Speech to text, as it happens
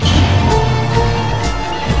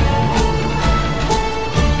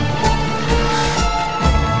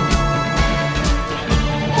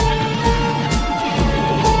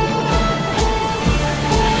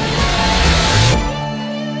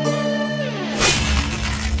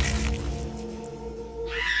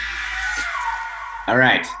All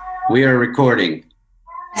right, we are recording.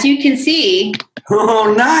 As you can see.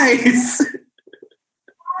 Oh, nice.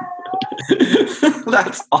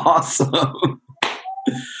 That's awesome.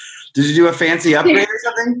 Did you do a fancy upgrade or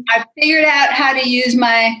something? I figured out how to use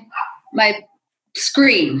my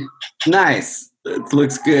screen. Nice. It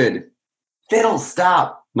looks good. Fiddle,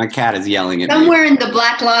 stop. My cat is yelling at me. Somewhere in the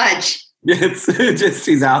Black Lodge. It's just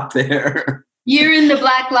he's out there. You're in the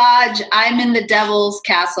Black Lodge. I'm in the Devil's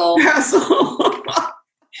Castle.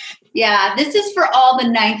 Yeah, this is for all the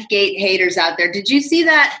Ninth Gate haters out there. Did you see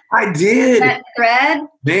that? I did. That thread?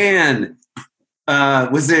 Man.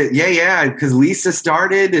 Was it? Yeah. Because Lisa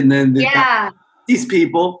started and then these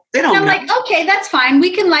people, they don't know. I'm like, okay, that's fine.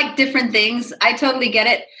 We can like different things. I totally get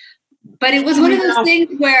it. But it was one of those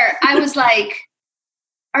things where I was like,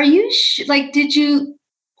 are you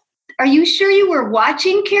sure you were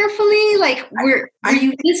watching carefully? Like, were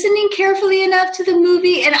you listening carefully enough to the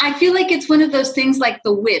movie? And I feel like it's one of those things like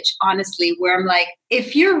The Witch, honestly, where I'm like,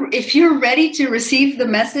 if you're ready to receive the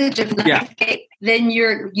message of Ninth Gate, then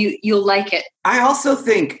you'll like it.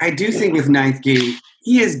 I do think with Ninth Gate,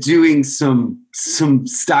 he is doing some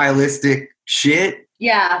stylistic shit.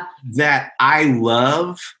 Yeah. That I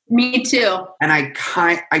love. Me too. And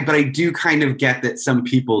but I do kind of get that some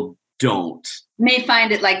people don't. May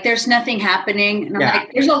find it like there's nothing happening. And I'm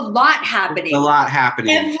like, there's a lot happening. There's a lot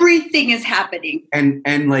happening. Everything is happening. And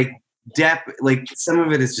like Depp, like some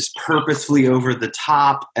of it is just purposefully over the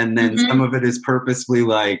top. And then some of it is purposefully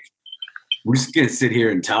like, we're just going to sit here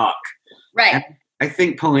and talk. Right. And I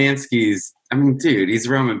think he's Roman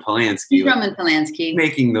Polanski. He's Roman Polanski.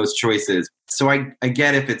 Making those choices. So I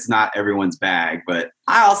get if it's not everyone's bag, but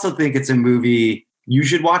I also think it's a movie you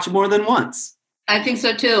should watch more than once. I think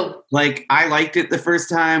so too. Like, I liked it the first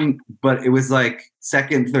time, but it was like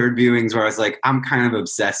second, third viewings where I was like, I'm kind of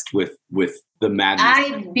obsessed with the madness.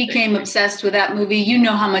 I became obsessed with that movie. You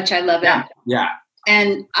know how much I love it. Yeah.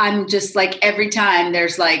 And I'm just like, every time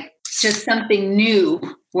there's like just something new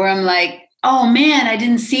where I'm like, oh man, I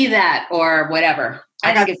didn't see that or whatever.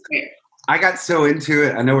 I think it's great. I got so into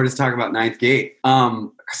it. I know we're just talking about Ninth Gate.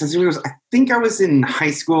 Because I think I was in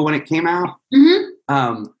high school when it came out. Mm-hmm.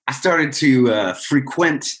 I started to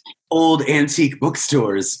frequent old antique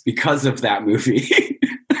bookstores because of that movie.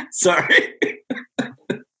 Sorry.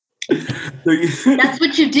 That's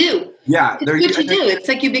what you do. Yeah. That's what you do. It's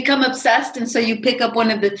like you become obsessed, and so you pick up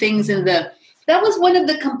one of the things that was one of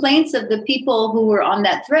the complaints of the people who were on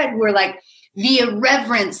that thread, were like, the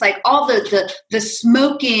irreverence, like all the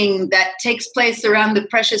smoking that takes place around the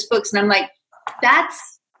precious books. And I'm like,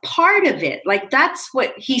 that's part of it. Like, that's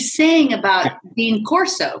what he's saying about Dean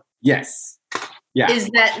Corso. Yes. Yeah. Is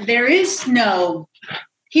that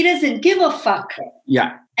he doesn't give a fuck.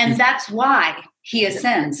 Yeah. And that's why he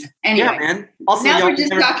ascends. Anyway. Yeah, man. Also, now we're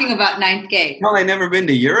just talking about Ninth Gate. Well, I've never been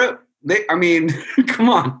to Europe. Come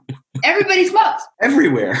on. Everybody smokes.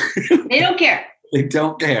 Everywhere. They don't care. They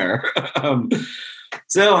don't care.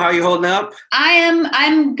 So, how are you holding up?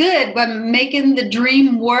 I'm good. I'm making the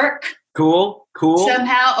dream work. Cool.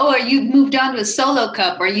 Somehow. Oh, you moved on to a solo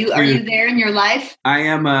cup. Are you there in your life? I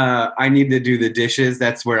am. I need to do the dishes.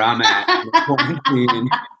 That's where I'm at.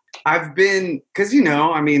 I've been, because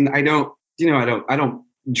I don't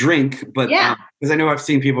drink, but because I know I've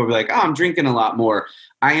seen people be like, oh, I'm drinking a lot more.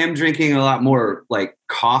 I am drinking a lot more like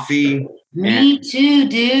coffee. Me too,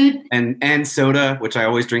 dude. And soda, which I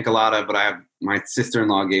always drink a lot of, but my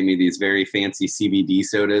sister-in-law gave me these very fancy CBD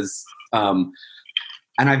sodas.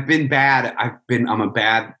 And I've been bad. I'm a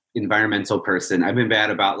bad environmental person. I've been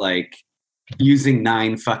bad about like using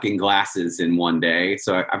 9 fucking glasses in one day.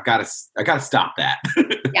 So I gotta stop that.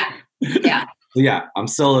 Yeah. Yeah. I'm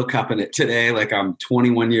solo cupping it today. Like I'm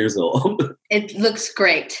 21 years old. It looks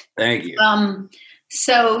great. Thank you.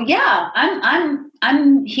 So yeah,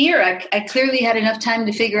 I'm here. I clearly had enough time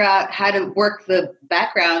to figure out how to work the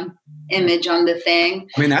background image on the thing.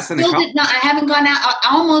 I mean, that's I haven't gone out. I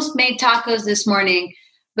almost made tacos this morning,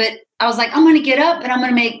 but I was like, I'm going to get up and I'm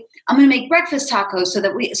going to make breakfast tacos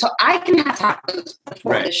so I can have tacos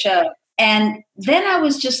before the show. And then I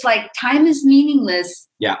was just like, time is meaningless.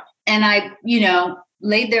 Yeah. And I,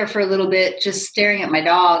 laid there for a little bit, just staring at my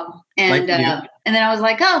dog. And and then I was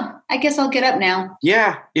like, oh, I guess I'll get up now.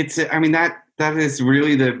 Yeah. That is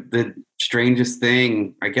really the strangest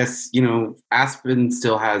thing. I guess, Aspen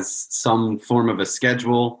still has some form of a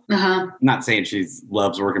schedule. Uh-huh. I'm not saying she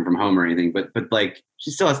loves working from home or anything, but like she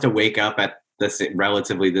still has to wake up at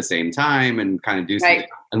relatively the same time and kind of do something.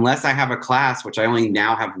 Unless I have a class, which I only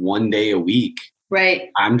now have one day a week. Right.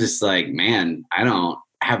 I'm just like, man, I don't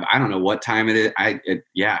I don't know what time it is. I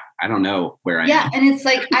don't know where I am. Yeah. And it's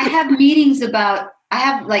like, I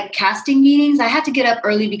have like casting meetings. I had to get up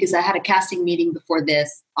early because I had a casting meeting before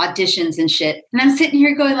this, auditions and shit. And I'm sitting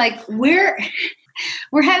here going like, we're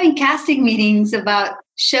having casting meetings about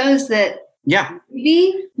shows that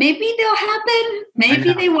maybe they'll happen.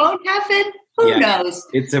 Maybe they won't happen. Who knows?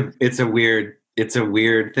 It's a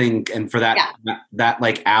weird thing. And for that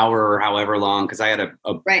like hour or however long, because I had a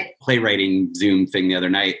playwriting Zoom thing the other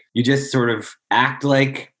night, you just sort of act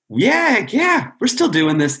like, we're still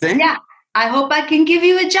doing this thing. Yeah. I hope I can give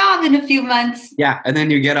you a job in a few months. Yeah. And then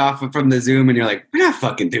you get off from the Zoom and you're like, we're not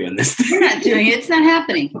fucking doing this thing. We're not doing it. It's not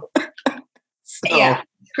happening. Yeah.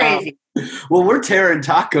 It's crazy. Well, we're Tara and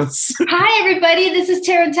Tacos. Hi, everybody. This is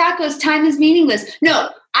Tara and Tacos. Time is meaningless. No,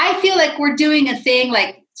 I feel like we're doing a thing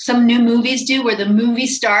like some new movies do where the movie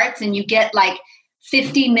starts and you get like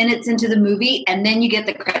 15 minutes into the movie and then you get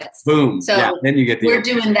the credits. Boom. So then you get we're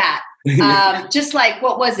doing that. Just like,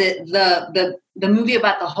 what was it? The movie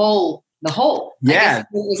about the hole. Yeah.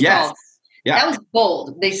 Called. Yeah. That was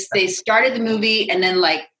bold. They started the movie and then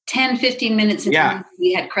like 10, 15 minutes into the movie,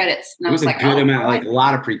 we had credits. And it was like, a good amount, like a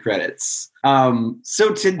lot of pre-credits.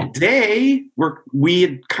 So today we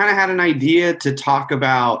had kind of had an idea to talk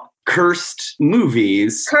about cursed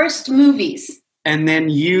movies. And then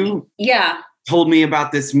you told me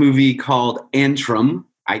about this movie called Antrum.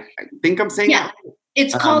 I think I'm saying that.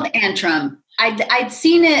 It's called Antrum. I'd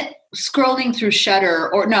seen it scrolling through Shudder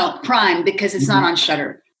Prime because it's not on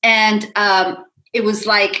Shudder. And it was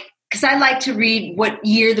like, because I like to read what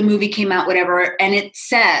year the movie came out, whatever, and it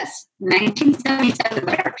says 1977,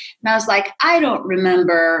 whatever. And I was like, I don't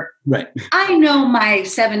remember. Right. I know my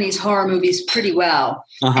 70s horror movies pretty well.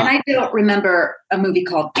 And I don't remember a movie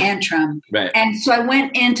called Antrum. Right. And so I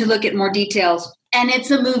went in to look at more details. And it's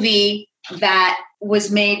a movie that was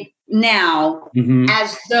made now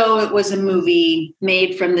as though it was a movie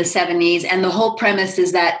made from the 70s. And the whole premise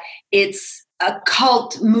is that it's a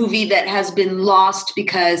cult movie that has been lost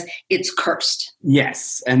because it's cursed.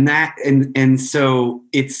 Yes. And so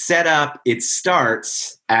it's set up, it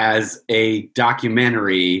starts as a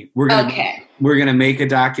documentary. We're going to make a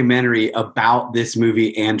documentary about this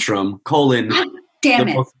movie Antrum,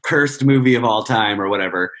 the most cursed movie of all time or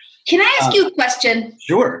whatever. Can I ask you a question?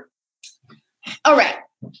 Sure. All right.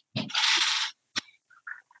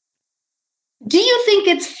 Do you think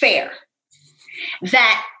it's fair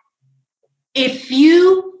that if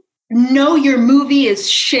you know your movie is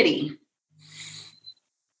shitty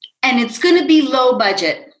and it's going to be low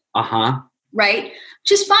budget, right?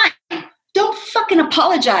 Just fine. Don't fucking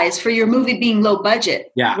apologize for your movie being low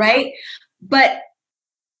budget, right? But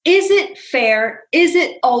is it fair? Is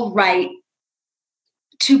it all right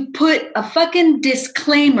to put a fucking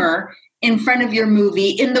disclaimer in front of your movie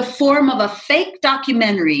in the form of a fake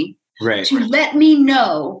documentary to let me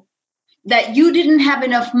know that you didn't have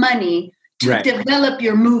enough money to develop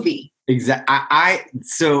your movie? Exactly.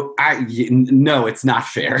 No, it's not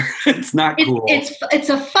fair. It's not cool. It's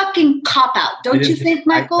a fucking cop out. Don't you think,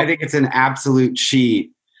 Michael? I think it's an absolute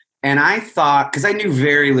cheat. And I thought, because I knew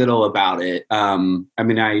very little about it.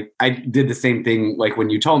 I did the same thing like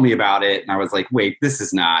when you told me about it, and I was like, wait, this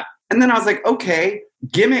is not. And then I was like, okay,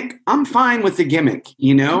 gimmick. I'm fine with the gimmick,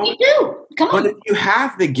 you know? You do. Come on. But if you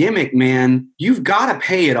have the gimmick, man, you've got to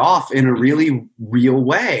pay it off in a really real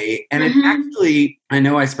way. And it actually, I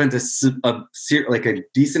know I spent a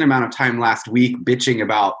decent amount of time last week bitching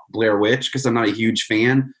about Blair Witch because I'm not a huge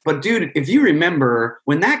fan. But dude, if you remember,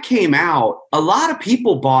 when that came out, a lot of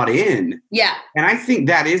people bought in. Yeah. And I think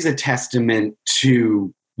that is a testament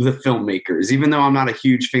to the filmmakers. Even though I'm not a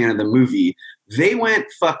huge fan of the movie, they went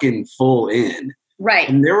fucking full in. Right.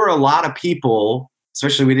 And there were a lot of people,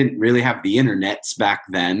 especially we didn't really have the internets back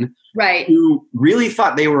then, who really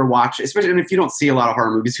thought they were watching, especially if you don't see a lot of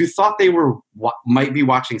horror movies, who thought they were might be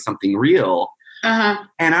watching something real. And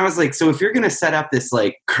I was like, so if you're going to set up this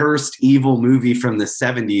like cursed evil movie from the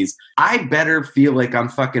 70s, I better feel like I'm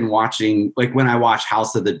fucking watching, like when I watch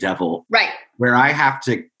House of the Devil. Right. Where I have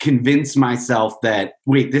to convince myself that,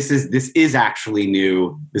 wait, this is actually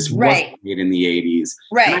new. This wasn't made in the 80s.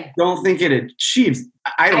 Right. And I don't think it achieves.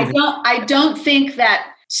 I don't think that.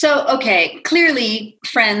 So, okay, clearly,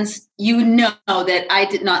 friends, you know that I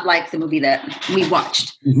did not like the movie that we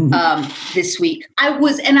watched this week. I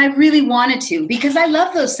really wanted to, because I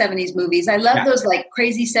love those 70s movies. I love those like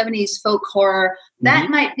crazy 70s folk horror. That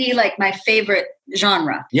might be like my favorite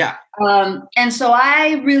genre. Yeah. And so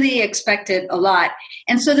I really expected a lot.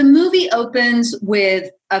 And so the movie opens with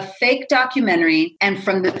a fake documentary. And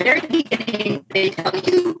from the very beginning, they tell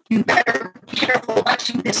you, you better be careful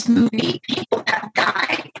watching this movie. People have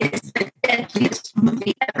died. It's the dead deadliest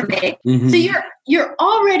movie ever made. Mm-hmm. So you're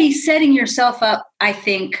already setting yourself up, I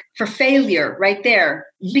think, for failure right there.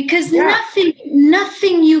 Because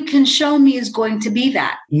nothing you can show me is going to be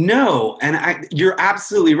that. No, and you're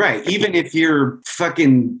absolutely right. Even if you're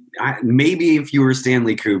fucking, maybe if you were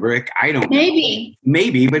Stanley Kubrick, I don't know.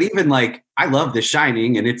 Maybe, but even like, I love The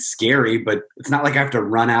Shining and it's scary, but it's not like I have to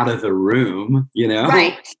run out of the room, you know?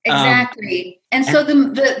 Right, exactly. And so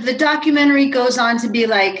the documentary goes on to be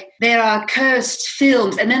like, there are cursed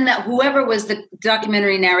films. And then whoever was the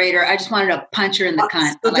documentary narrator, I just wanted to punch her in the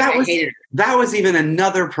cunt. So I hated her. That was even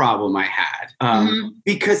another problem I had.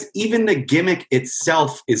 Because even the gimmick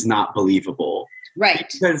itself is not believable. Right.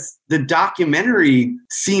 Because the documentary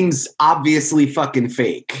seems obviously fucking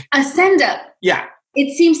fake. A send-up. Yeah.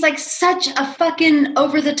 It seems like such a fucking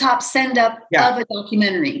over-the-top send-up of a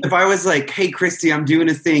documentary. If I was like, hey, Christy, I'm doing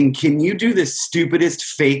a thing. Can you do the stupidest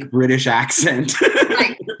fake British accent?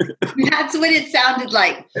 Right. That's what it sounded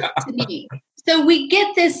like to me. So we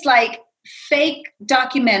get this like fake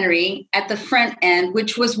documentary at the front end,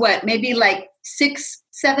 which was what, maybe like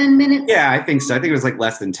 6-7 minutes? Yeah, I think so. I think it was like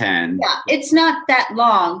less than 10. Yeah, it's not that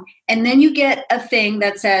long. And then you get a thing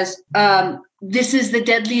that says, this is the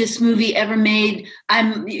deadliest movie ever made.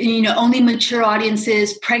 Only mature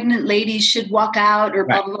audiences, pregnant ladies should walk out or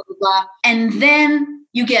blah, blah, blah, blah. And then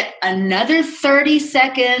you get another 30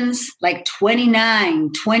 seconds, like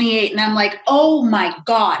 29, 28. And I'm like, oh my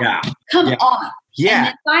God, come on. Yeah. And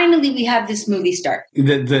then finally we have this movie start.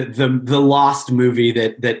 The lost movie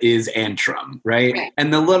that is Antrum, right?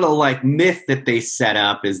 And the little like myth that they set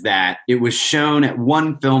up is that it was shown at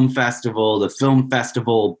one film festival. The film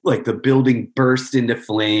festival, like the building burst into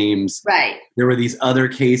flames. Right. There were these other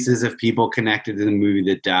cases of people connected to the movie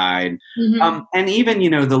that died. Mm-hmm. And even,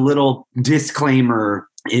 the little disclaimer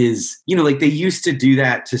is, like they used to do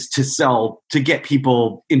that to sell, to get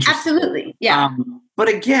people interested. Absolutely. Yeah. But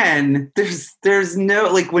again, there's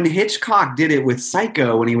no, like when Hitchcock did it with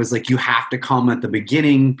Psycho, when he was like, you have to come at the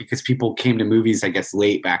beginning because people came to movies, I guess,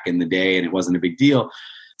 late back in the day and it wasn't a big deal.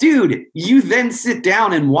 Dude, you then sit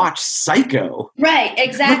down and watch Psycho. Right,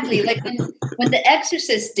 exactly. Like when The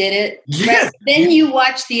Exorcist did it, right, then you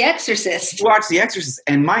watch The Exorcist. You watch The Exorcist.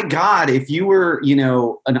 And my God, if you were,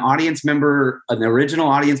 an audience member, an original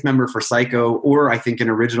audience member for Psycho, or I think an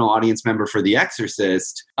original audience member for The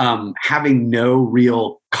Exorcist, having no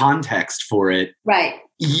real context for it. Right.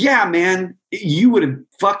 Yeah, man, it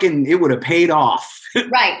would have paid off.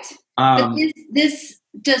 Right. But this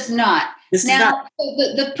does not.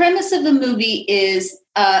 The premise of the movie is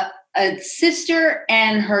a sister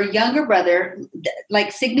and her younger brother,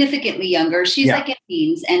 like significantly younger. She's like in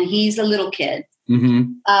teens and he's a little kid.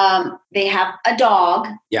 Mm-hmm. They have a dog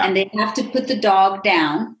and they have to put the dog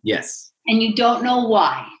down. Yes. And you don't know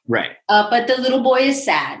why. Right. But the little boy is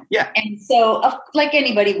sad. Yeah. And so, like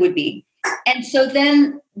anybody would be. And so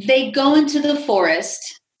then they go into the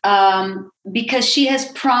forest because she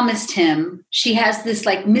has promised him, she has this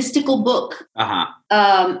like mystical book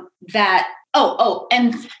that,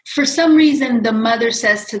 and for some reason the mother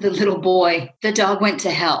says to the little boy, the dog went to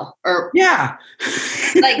hell. Or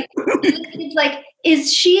like, it's like,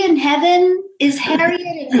 is she in heaven? Is Harriet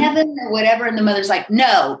in heaven or whatever? And the mother's like,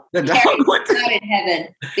 no, Harriet's not in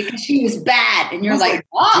heaven because she was bad. And you're like,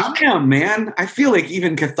 oh. Damn, man. I feel like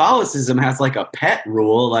even Catholicism has like a pet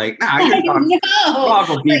rule. Like, nah, your dog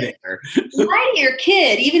will be there. Lie to your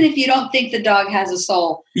kid, even if you don't think the dog has a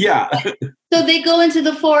soul. Yeah. So they go into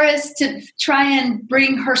the forest to try and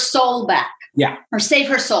bring her soul back. Yeah. Or save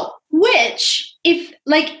her soul. Which,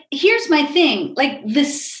 here's my thing. Like, the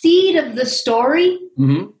seed of the story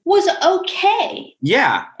was okay.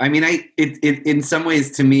 Yeah. I mean, it in some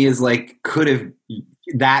ways to me is like, could have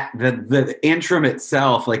the Antrum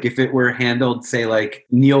itself, like if it were handled, say, like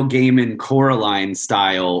Neil Gaiman Coraline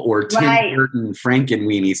style or Tim Burton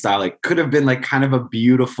Frankenweenie style, it could have been like kind of a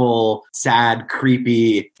beautiful, sad,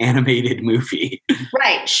 creepy animated movie.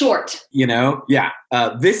 Right. Short. Yeah.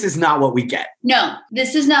 This is not what we get. No,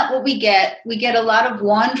 this is not what we get. We get a lot of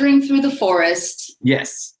wandering through the forest.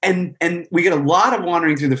 Yes. And we get a lot of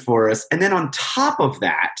wandering through the forest. And then on top of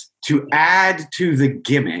that, to add to the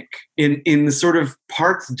gimmick, in the sort of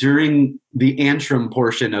parts during the Antrum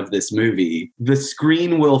portion of this movie, the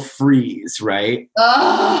screen will freeze, right?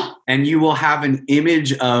 Ugh. And you will have an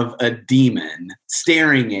image of a demon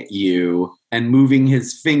staring at you and moving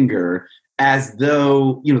his finger as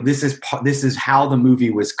though, this is how the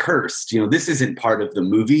movie was cursed. This isn't part of the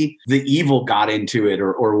movie. The evil got into it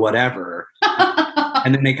or whatever.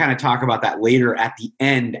 And then they kind of talk about that later at the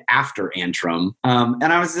end after Antrum. And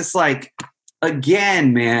I was just like,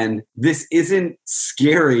 again, man, this isn't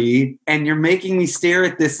scary. And you're making me stare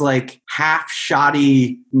at this like half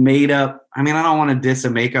shoddy made up. I mean, I don't want to diss a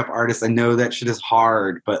makeup artist. I know that shit is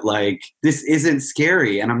hard, but like, this isn't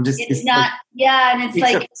scary. And I'm just, it's not, like, yeah. And it's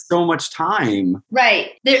like so much time.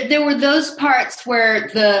 Right. There were those parts where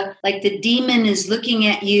the demon is looking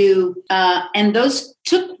at you, and those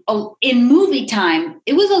took in movie time.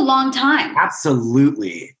 It was a long time.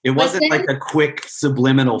 Absolutely. It wasn't like a quick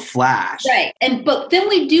subliminal flash. Right. But then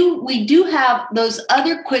we do have those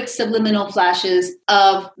other quick subliminal flashes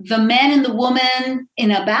of the man and the woman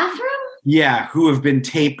in a bathroom. Yeah, who have been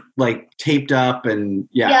taped up and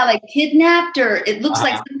like kidnapped, or it looks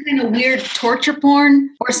like some kind of weird torture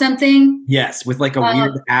porn or something. Yes, with like a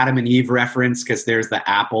weird Adam and Eve reference because there's the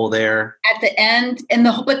apple there at the end,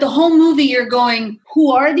 but the whole movie you're going,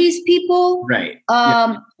 who are these people? Right.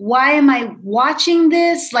 Why am I watching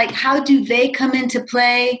this? Like, how do they come into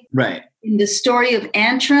play? Right. In the story of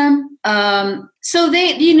Antrim. So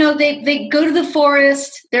they go to the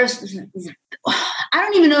forest. I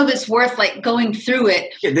don't even know if it's worth like going through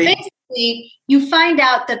it. Yeah, basically, you find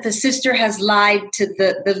out that the sister has lied to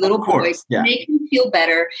the little boy to make him feel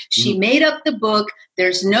better. She made up the book.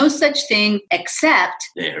 There's no such thing except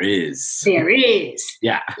there is.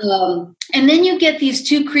 Yeah. And then you get these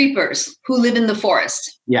two creepers who live in the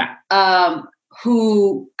forest. Yeah.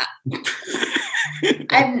 Who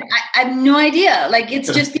I have no idea. Like,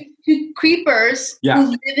 it's just these two creepers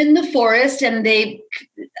who live in the forest, and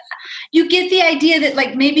you get the idea that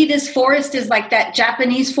like maybe this forest is like that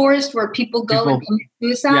Japanese forest where people go and commit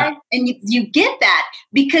suicide. And you get that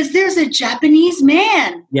because there's a Japanese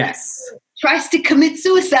man. Yes. Tries to commit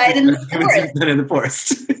suicide in the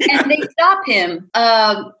forest. And they stop him.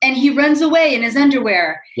 And he runs away in his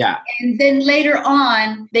underwear. Yeah. And then later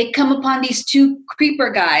on, they come upon these two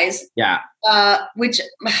creeper guys. Yeah. And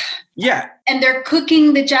they're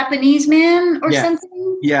cooking the Japanese man or something.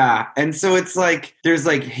 Yeah. And so it's like, there's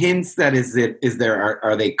like hints that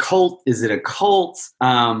are they cult? Is it a cult?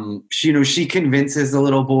 She convinces the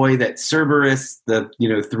little boy that Cerberus, the,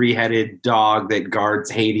 3-headed dog that guards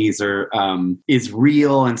Hades is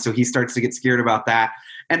real. And so he starts to get scared about that.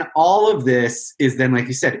 And all of this is then, like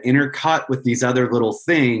you said, intercut with these other little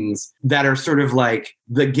things that are sort of like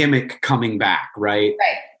the gimmick coming back, right?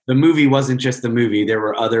 Right. The movie wasn't just the movie. There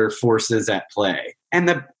were other forces at play. And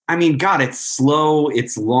God, it's slow.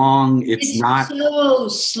 It's long. It's not so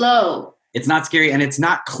slow. It's not scary, and it's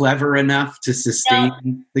not clever enough to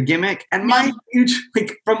sustain the gimmick. And my huge,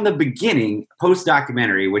 from the beginning,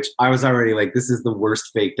 post-documentary, which I was already like, this is the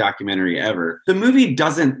worst fake documentary ever. The movie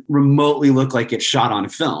doesn't remotely look like it's shot on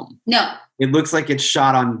film. No. It looks like it's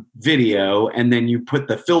shot on video, and then you put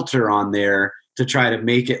the filter on there to try to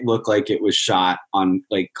make it look like it was shot on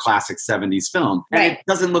like classic 70s film. And it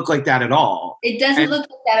doesn't look like that at all. It doesn't look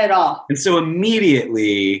like that at all. And so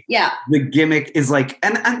immediately the gimmick is like,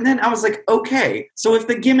 and then I was like, okay, so if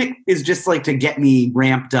the gimmick is just like to get me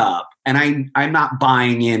ramped up and I'm not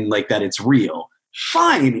buying in like that it's real,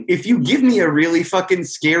 fine. If you give me a really fucking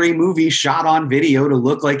scary movie shot on video to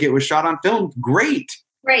look like it was shot on film, great.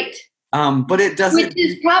 Great. But it doesn't.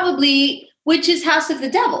 Which is House of the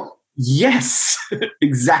Devil. Yes,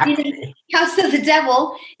 exactly. House of the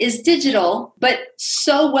Devil is digital, but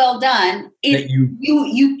so well done.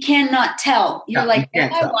 You cannot tell. You're like,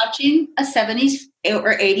 am I watching a 70s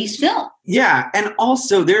or 80s film? Yeah. And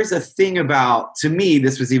also there's a thing about, to me,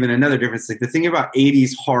 this was even another difference. Like the thing about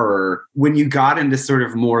 80s horror, when you got into sort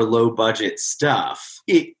of more low budget stuff,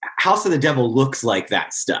 House of the Devil looks like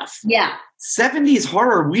that stuff. Yeah. 70s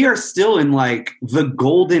horror, we are still in like the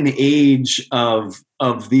golden age of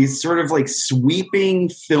these sort of like sweeping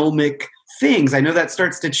filmic things. I know that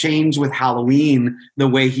starts to change with Halloween, the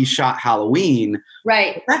way he shot Halloween.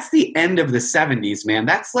 Right. But that's the end of the 70s, man.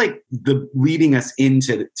 That's like the leading us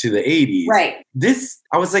into the 80s. Right. This,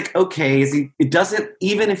 I was like, okay, it doesn't,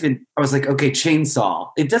 even if I was like, okay, Chainsaw.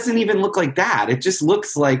 It doesn't even look like that. It just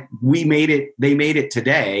looks like they made it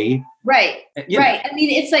today. Right. Right. I mean,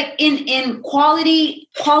 it's like in quality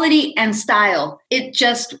and style, it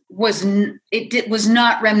just was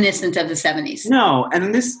not reminiscent of the 70s. No.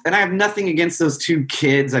 And I have nothing against those two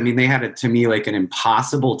kids. I mean, they had to me like an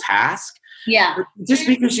impossible task. Yeah. Just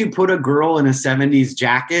because you put a girl in a 70s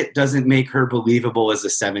jacket doesn't make her believable as a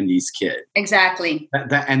 70s kid. Exactly.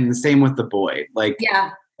 And the same with the boy. Like, yeah.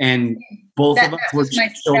 And both of us were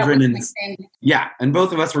children and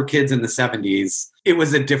both of us were kids in the 70s. It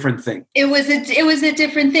was a different thing. It was a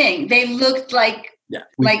different thing. They looked like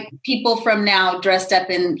people from now dressed up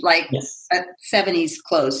in like 70s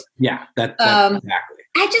clothes. Yeah, exactly.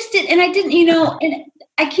 I just did, and I didn't, and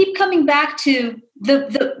I keep coming back to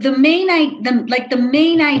the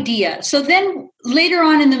main idea. So then later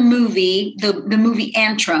on in the movie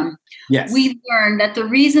Antrum, yes, we learned that the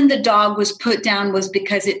reason the dog was put down was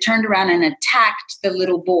because it turned around and attacked the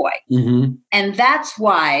little boy. Mm-hmm. And that's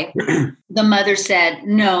why the mother said,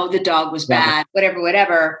 no, the dog was bad,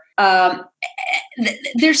 whatever.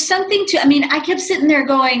 There's something to, I mean, I kept sitting there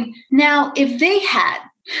going, now, if they had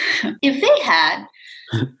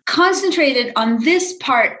concentrated on this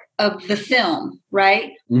part of the film,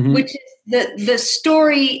 right? Mm-hmm. Which is the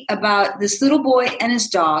story about this little boy and his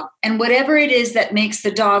dog and whatever it is that makes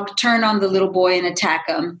the dog turn on the little boy and attack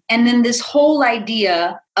him. And then this whole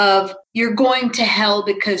idea of you're going to hell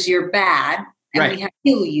because you're bad and we have to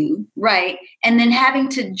kill you, right? And then having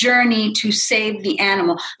to journey to save the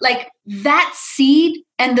animal. Like that seed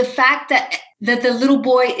and the fact that the little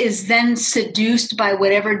boy is then seduced by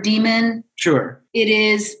whatever demon it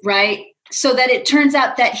is, right? So that it turns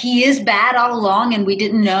out that he is bad all along and we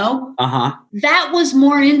didn't know. Uh-huh. That was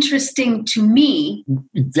more interesting to me.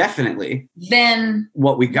 Definitely. Than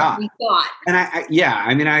what we got. And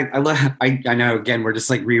I know, again, we're just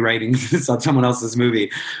like rewriting this on someone else's movie.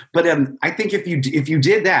 But I think if you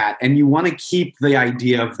did that and you want to keep the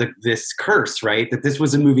idea of this curse, right, that this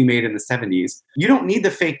was a movie made in the 70s, you don't need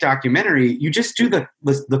the fake documentary. You just do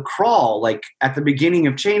the crawl, like at the beginning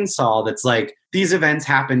of Chainsaw, that's like, these events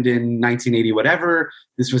happened in 1980, whatever.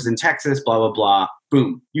 This was in Texas, blah, blah, blah.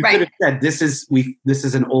 Boom. You could have said, this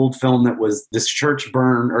is an old film that was this church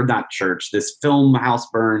burned, or not church, this film house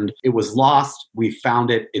burned. It was lost. We found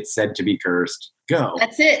it. It's said to be cursed. Go.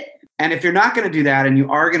 That's it. And if you're not going to do that and you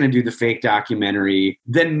are going to do the fake documentary,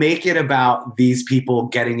 then make it about these people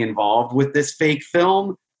getting involved with this fake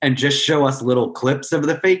film and just show us little clips of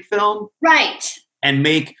the fake film. Right. And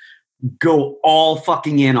go all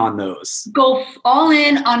fucking in on those. Go all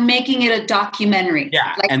in on making it a documentary.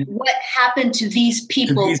 Yeah. Like what happened to these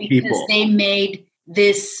people because they made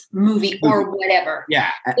this movie or whatever. Yeah.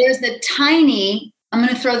 There's I'm going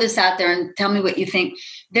to throw this out there and tell me what you think.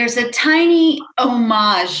 There's a tiny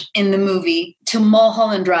homage in the movie to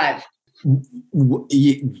Mulholland Drive.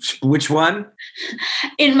 Which one?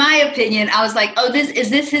 In my opinion, I was like, is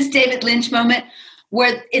this his David Lynch moment?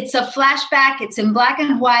 Where it's a flashback, it's in black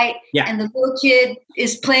and white, and the little kid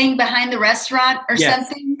is playing behind the restaurant or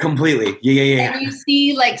something. Completely. Yeah. And you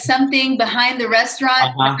see like something behind the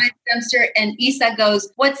restaurant, behind the dumpster, and Isa goes,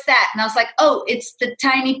 "What's that?" And I was like, "Oh, it's the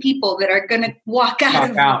tiny people that are going to walk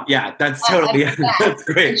out." Yeah, that's totally, that's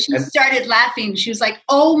great. And she started laughing. She was like,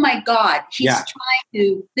 "Oh my God, he's trying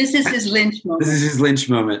to, this is his Lynch moment." This is his Lynch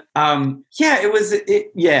moment. I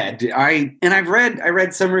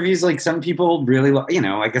read some reviews, like some people really,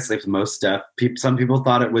 I guess like most stuff, some people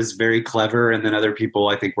thought it was very clever, and then other people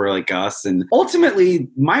I think were like us. And ultimately,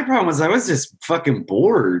 my problem was I was just fucking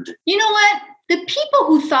bored. You know what? The people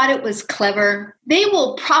who thought it was clever, they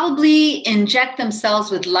will probably inject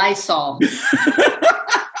themselves with Lysol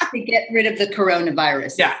to get rid of the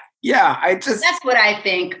coronavirus. Yeah. That's what I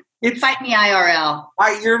think. Fight me IRL.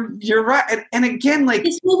 You're right. And again, like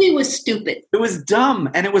this movie was stupid. It was dumb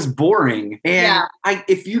and it was boring. And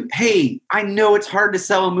I know it's hard to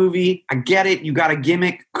sell a movie. I get it. You got a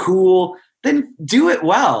gimmick. Cool. Then do it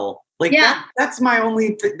well. Like that's my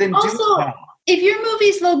only then also, do it well. If your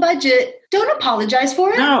movie's low budget, don't apologize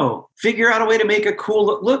for it. No, figure out a way to make a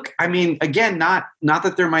cool look. I mean, again, not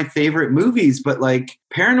that they're my favorite movies, but like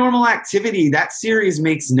Paranormal Activity, that series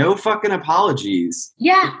makes no fucking apologies.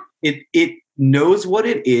 Yeah. It knows what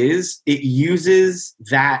it is. It uses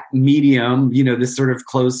that medium, this sort of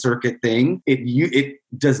closed circuit thing. It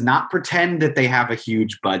does not pretend that they have a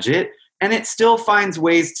huge budget, and it still finds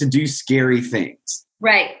ways to do scary things.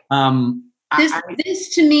 Right.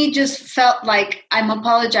 This to me just felt like I'm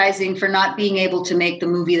apologizing for not being able to make the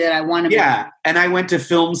movie that I want to make. Yeah, and I went to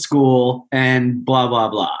film school and blah blah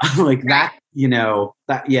blah. Like that,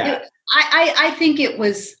 that. Yeah. I think it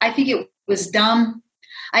was dumb.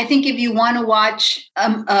 I think if you want to watch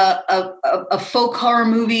a folk horror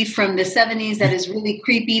movie from the 70s that is really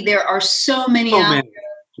creepy, there are so many out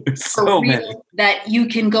there that you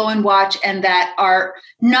can go and watch, and that are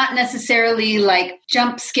not necessarily like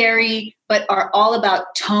jump scary, but are all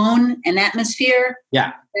about tone and atmosphere.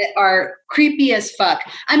 Yeah. That are creepy as fuck.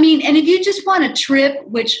 I mean, and if you just want a trip,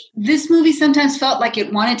 which this movie sometimes felt like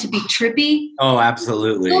it wanted to be trippy. Oh,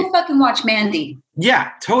 absolutely. Go fucking watch Mandy.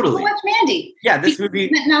 Yeah, totally. Go watch Mandy. Yeah, this movie.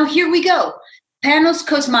 Now, here we go. Panos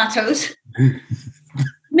Cosmatos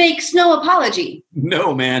makes no apology.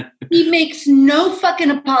 No, man. He makes no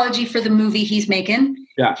fucking apology for the movie he's making.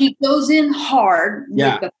 Yeah. He goes in hard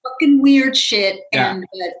Yeah. with the fucking weird shit Yeah. and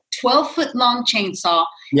the 12-foot long chainsaw.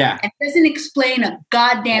 Yeah. And doesn't explain a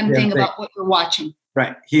goddamn thing about what you're watching.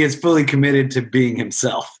 Right. He is fully committed to being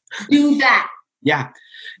himself. Do that. Yeah.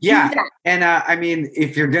 Yeah. Do that. And I mean,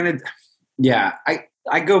 if you're gonna,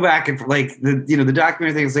 I go back and like the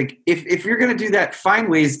documentary thing is like, if you're gonna do that, find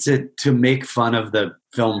ways to make fun of the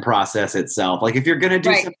film process itself. Like if you're gonna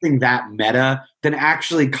do something that meta, then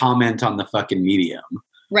actually comment on the fucking medium.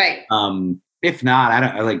 Right. If not, I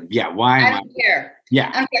don't why I am don't care.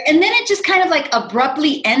 Yeah. I don't care. And then it just kind of like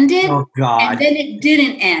abruptly ended. Oh God. And then it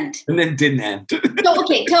didn't end. And then didn't end. So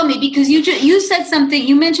okay, tell me, because you said something,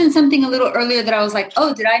 you mentioned something a little earlier that I was like,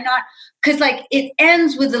 oh, did I not? Because like it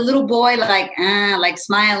ends with a little boy like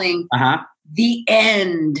smiling. The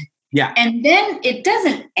end. Yeah. And then it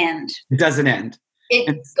doesn't end. It doesn't end.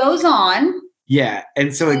 It goes on. Yeah.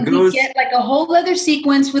 And so it goes. We get like a whole other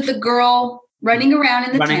sequence with the girl running around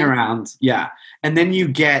in the tent. Around. Yeah. And then you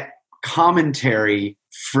get commentary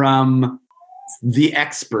from the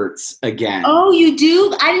experts again. Oh, you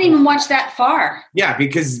do? I didn't even watch that far. Yeah,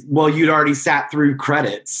 because you'd already sat through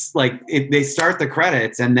credits. Like they start the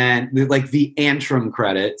credits and then like the Antrim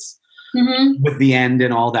credits with the end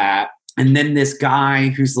and all that. And then this guy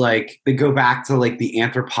who's like, they go back to like the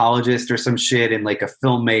anthropologist or some shit and like a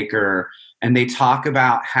filmmaker, and they talk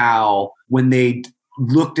about how when they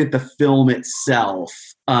looked at the film itself,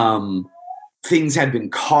 things had been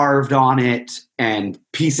carved on it and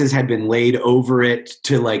pieces had been laid over it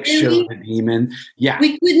to like show the demon. Yeah.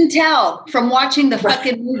 We couldn't tell from watching the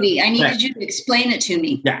fucking movie. I needed you to explain it to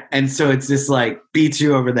me. Yeah. And so it's just like beats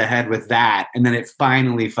you over the head with that. And then it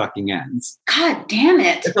finally fucking ends. God damn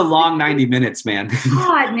it. It's a long 90 minutes, man.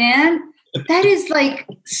 God, man. That is like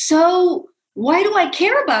so... Why do I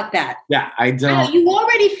care about that? Yeah, I don't. You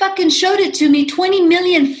already fucking showed it to me 20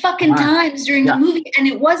 million fucking times during the movie, and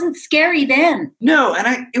it wasn't scary then. No,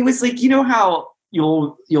 and it was like, you know how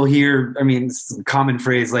you'll hear, I mean, it's a common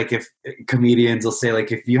phrase, like if comedians will say,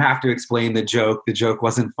 like, if you have to explain the joke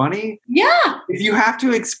wasn't funny. Yeah. If you have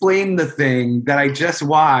to explain the thing that I just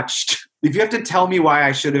watched, if you have to tell me why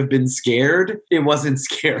I should have been scared, it wasn't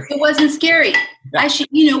scary. It wasn't scary. Yeah.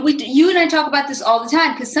 You and I talk about this all the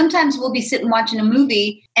time because sometimes we'll be sitting watching a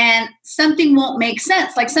movie and something won't make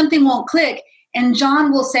sense, like something won't click. And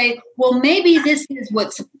John will say, well, maybe this is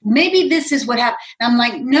what happened. And I'm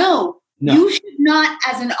like, no, you should not,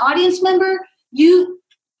 as an audience member, you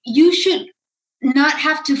should not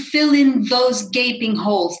have to fill in those gaping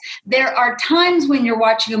holes. There are times when you're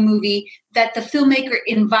watching a movie that the filmmaker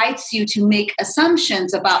invites you to make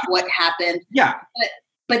assumptions about what happened. Yeah.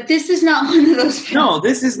 But this is not one of those films. No,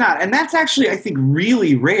 this is not. And that's actually, I think,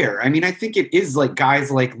 really rare. I mean, I think it is like guys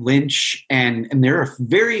like Lynch and there are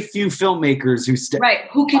very few filmmakers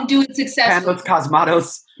who can do it successfully.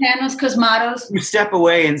 Panos Cosmatos. Who step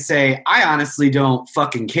away and say, I honestly don't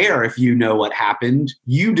fucking care if you know what happened.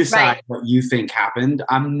 You decide what you think happened.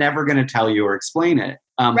 I'm never going to tell you or explain it.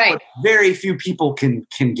 But very few people can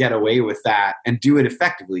get away with that and do it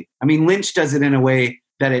effectively. I mean, Lynch does it in a way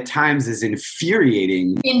that at times is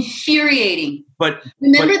infuriating. But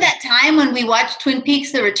remember that time when we watched Twin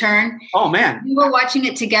Peaks: The Return? Oh man. We were watching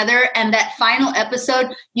it together, and that final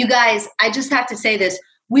episode, you guys, I just have to say this.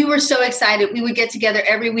 We were so excited. We would get together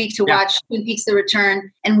every week to watch Twin Peaks: The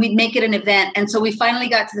Return, and we'd make it an event. And so we finally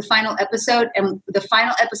got to the final episode, and the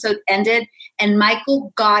final episode ended, and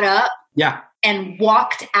Michael got up and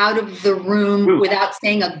walked out of the room without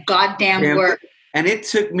saying a goddamn word. And it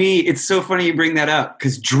took me, it's so funny you bring that up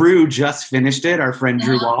because Drew just finished it, our friend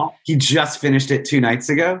Drew Wall. He just finished it 2 nights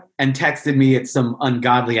ago and texted me at some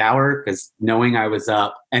ungodly hour because knowing I was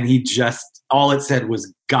up, and all it said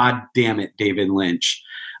was, God damn it, David Lynch.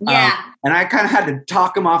 Yeah. And I kind of had to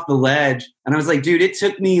talk him off the ledge. And I was like, dude, it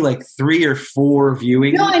took me like 3 or 4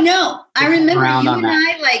 viewings. No, I know. I remember you and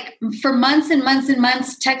I, like, for months and months and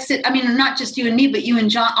months, texted. I mean, not just you and me, but you and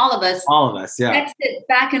John, all of us. Yeah. Texted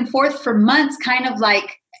back and forth for months, kind of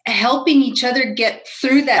like helping each other get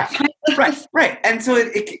through that. Right. And so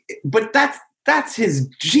but that's his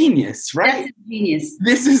genius, right? That's his genius.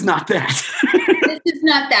 This is not that. This is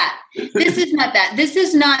not that. This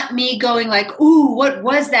is not me going like, ooh, what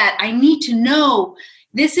was that? I need to know.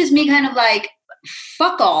 This is me kind of like,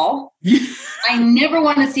 fuck all. I never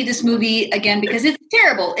want to see this movie again because it's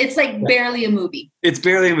terrible. It's like barely a movie. It's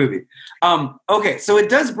barely a movie. Okay, so it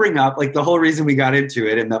does bring up like the whole reason we got into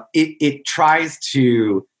it, and it tries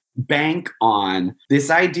to bank on this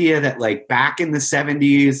idea that like back in the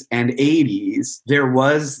 70s and 80s, there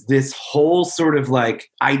was this whole sort of like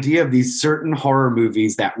idea of these certain horror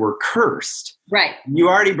movies that were cursed. Right. You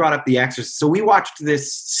already brought up The Exorcist. So we watched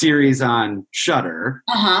this series on Shudder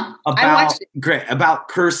I watched it. about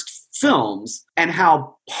cursed films, and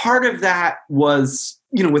how part of that was,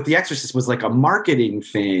 you know, with The Exorcist was like a marketing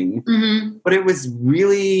thing, but it was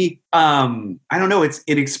really, I don't know, it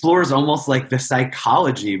explores almost like the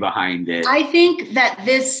psychology behind it. I think that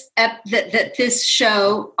this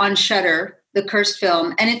show on Shudder, the cursed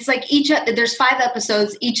film, and it's like there's 5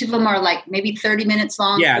 episodes. Each of them are like maybe 30 minutes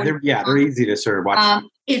long. Yeah, they're easy to sort of watch.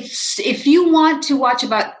 If you want to watch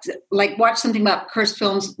something about cursed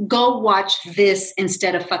films, go watch this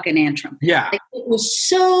instead of fucking Antrim. Yeah, like, it was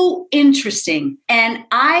so interesting, and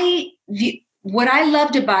what I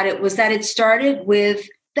loved about it was that it started with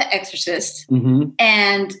The Exorcist,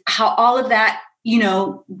 and how all of that, you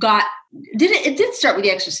know, it did start with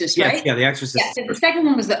The Exorcist, right? Yes, yeah, The Exorcist. Yeah, the second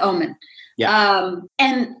one was The Omen. Yeah.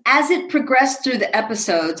 And as it progressed through the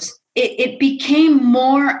episodes, it became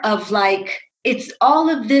more of like, it's all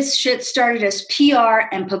of this shit started as PR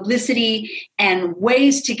and publicity and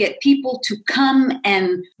ways to get people to come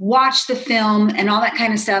and watch the film and all that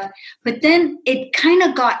kind of stuff. But then it kind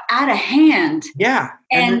of got out of hand. Yeah.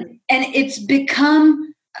 And it's become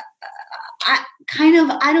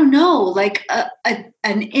I don't know, like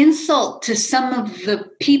an insult to some of the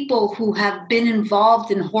people who have been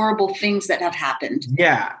involved in horrible things that have happened.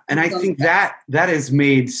 Yeah. And I think that is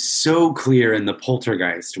made so clear in the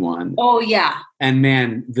Poltergeist one. Oh, yeah. And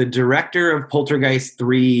man, the director of Poltergeist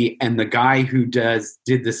 3 and the guy who did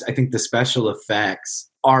this, I think the special effects,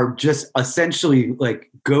 are just essentially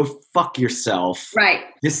like, go fuck yourself. Right.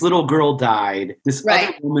 This little girl died. This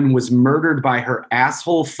other woman was murdered by her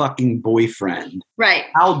asshole fucking boyfriend. Right.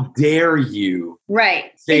 How dare you?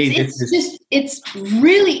 Right. It's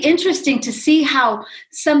really interesting to see how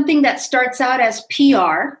something that starts out as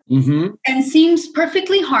PR and seems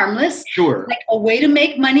perfectly harmless, sure, like a way to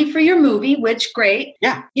make money for your movie, which great,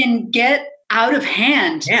 can get out of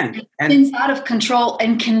hand and out of control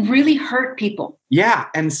and can really hurt people. Yeah.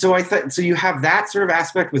 And so I thought, so you have that sort of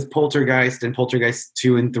aspect with Poltergeist and Poltergeist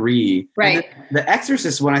 2 and 3. Right. And the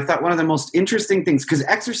Exorcist one, I thought one of the most interesting things, because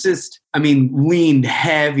Exorcist, I mean, leaned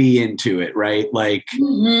heavy into it, right? Like,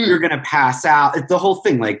 you're going to pass out. It's the whole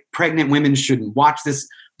thing, like, pregnant women shouldn't watch this.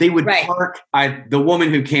 They would park. The woman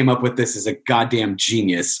who came up with this is a goddamn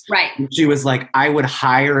genius. Right. She was like, I would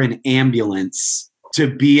hire an ambulance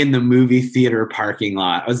to be in the movie theater parking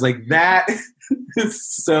lot. I was like, that is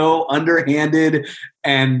so underhanded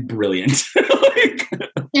and brilliant.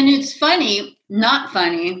 And it's funny, not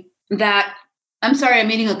funny, that I'm sorry, I'm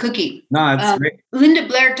eating a cookie. No, that's great. Linda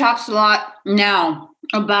Blair talks a lot now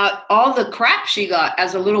about all the crap she got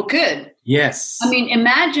as a little kid. Yes. I mean,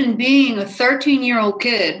 imagine being a 13-year-old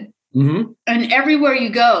kid and everywhere you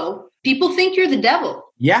go, people think you're the devil.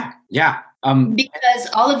 Yeah. Yeah. Because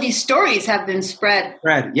all of these stories have been spread.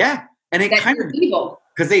 Yeah. And it kind of evil.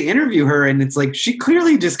 Because they interview her and it's like, she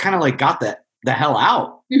clearly just kind of like got the hell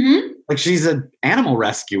out. Like she's an animal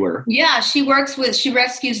rescuer. Yeah. She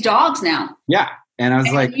rescues dogs now. Yeah. And I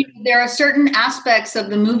was like, there are certain aspects of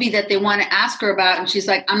the movie that they want to ask her about. And she's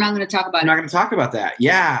like, I'm not going to talk about it. I'm not going to talk about that.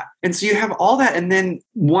 Yeah. And so you have all that. And then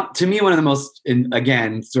to me, one of the most,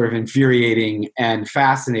 again, sort of infuriating and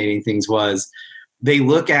fascinating things was they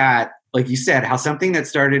look at, like you said, how something that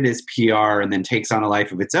started as PR and then takes on a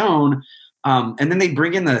life of its own. And then they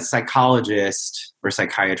bring in the psychologist, where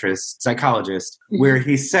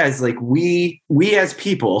he says, like, we as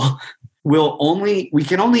people we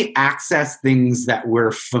can only access things that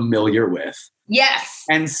we're familiar with. Yes.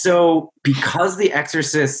 And so because The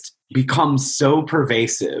Exorcist becomes so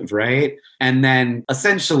pervasive, right? And then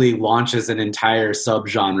essentially launches an entire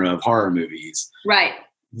subgenre of horror movies. Right.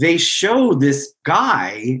 They show this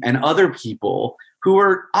guy and other people who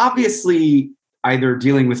are obviously either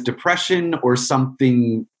dealing with depression or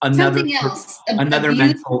something else, another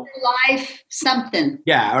mental life, something.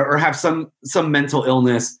 Yeah, or have some mental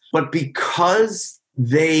illness. But because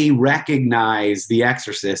they recognize The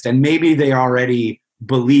Exorcist, and maybe they already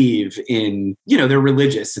believe in, they're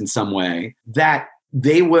religious in some way, that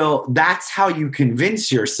that's how you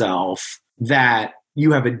convince yourself that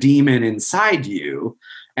you have a demon inside you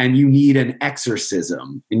and you need an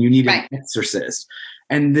exorcism and you need an exorcist.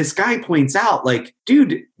 And this guy points out, like,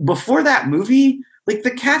 dude, before that movie, like,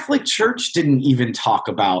 the Catholic Church didn't even talk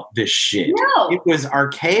about this shit. No. It was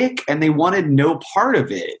archaic and they wanted no part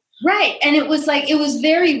of it. Right. And it was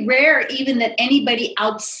very rare even that anybody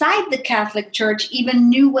outside the Catholic Church even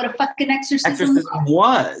knew what a fucking exorcism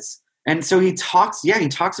was. And so he talks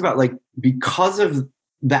about like, because of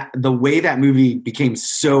that, the way that movie became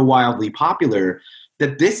so wildly popular,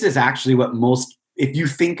 that this is actually what if you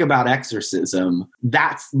think about exorcism,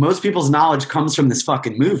 that's most people's knowledge comes from this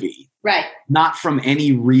fucking movie. Right. Not from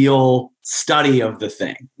any real study of the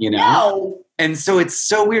thing, you know? No. And so it's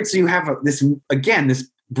so weird. So you have this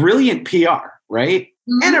brilliant PR, right?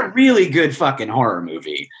 Mm-hmm. And a really good fucking horror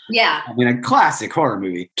movie. Yeah. I mean, a classic horror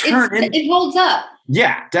movie. It holds up.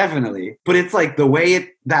 Yeah, definitely. But it's like the way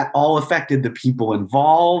that all affected the people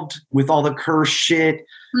involved with all the curse shit.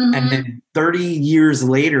 Mm-hmm. And then 30 years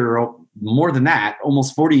later, more than that,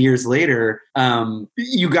 almost 40 years later,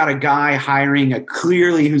 you got a guy hiring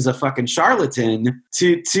who's a fucking charlatan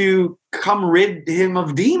to come rid him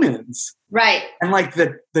of demons. Right. And like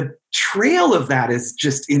the trail of that is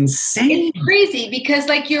just insane. It's crazy because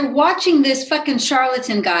like you're watching this fucking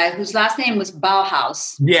charlatan guy whose last name was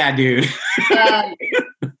Bauhaus. Yeah, dude. I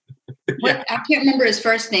can't remember his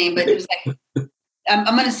first name, but it was like,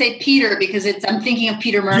 I'm going to say Peter because I'm thinking of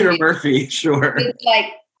Peter Murphy. Peter Murphy, sure. It's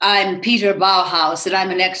like, I'm Peter Bauhaus and I'm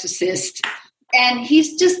an exorcist. And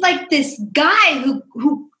he's just like this guy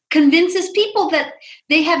who convinces people that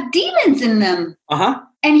they have demons in them. Uh-huh.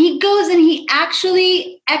 And he goes and he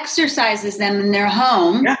actually exorcises them in their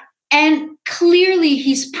home. Yeah. And clearly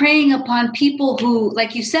he's preying upon people who,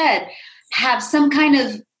 like you said, have some kind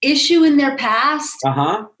of issue in their past.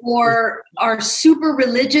 Uh-huh. Or are super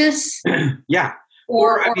religious. Yeah.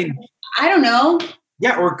 Or I don't know.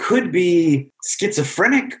 Yeah, or could be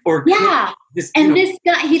schizophrenic, or yeah. This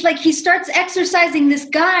guy, he starts exorcising this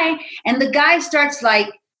guy, and the guy starts like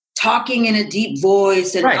talking in a deep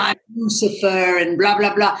voice, and I'm Lucifer, and blah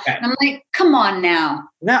blah blah. Yeah. And I'm like, come on now.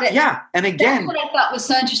 And again, that's what I thought was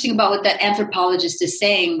so interesting about what that anthropologist is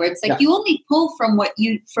saying, where it's like you only pull from what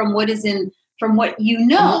you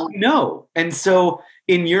know. No, and so.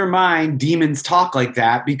 In your mind, demons talk like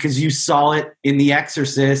that because you saw it in The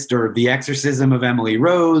Exorcist or The Exorcism of Emily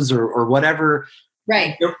Rose or whatever.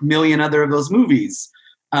 Right. A million other of those movies.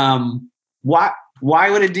 Why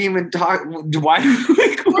would a demon talk? Why?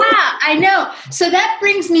 Yeah, I know. So that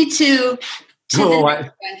brings me to the next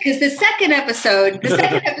one, because the second episode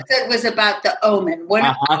was about The Omen, one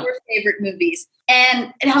of our favorite movies.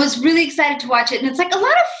 And I was really excited to watch it. And it's like a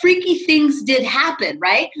lot of freaky things did happen,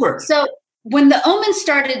 right? Sure. So when The Omen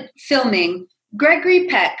started filming, Gregory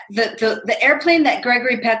Peck, the airplane that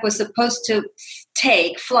Gregory Peck was supposed to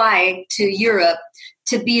fly to Europe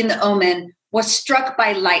to be in The Omen, was struck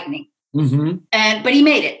by lightning. Mm-hmm. But he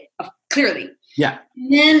made it, clearly. Yeah.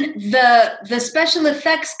 And then the special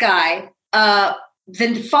effects guy,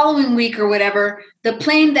 the following week or whatever, the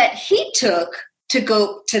plane that he took to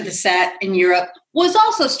go to the set in Europe was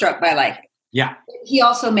also struck by lightning. Yeah. He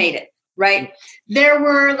also made it. Right. There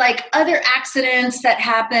were like other accidents that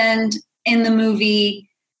happened in the movie,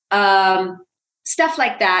 stuff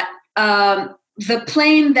like that. The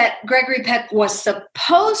plane that Gregory Peck was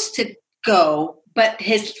supposed to go, but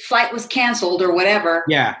his flight was canceled or whatever.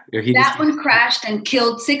 Yeah. That one crashed and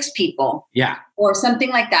killed 6 people. Yeah. Or something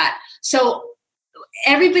like that. So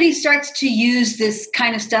everybody starts to use this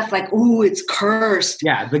kind of stuff like, ooh, it's cursed.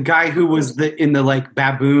 Yeah, the guy who was in the like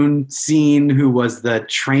baboon scene, who was the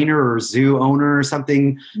trainer or zoo owner or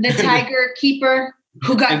something. The tiger keeper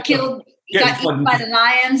who got killed, got eaten by the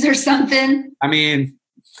lions or something. I mean,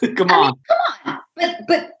 come on.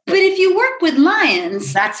 But if you work with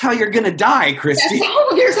lions, that's how you're gonna die, Christy.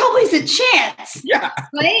 There's always a chance. Yeah.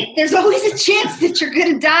 Right? There's always a chance that you're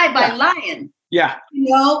gonna die by lion. Yeah. You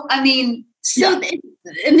know, I mean, so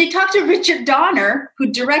and they talked to Richard Donner,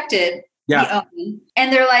 who directed The Omen,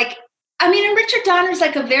 and they're like, I mean, and Richard Donner's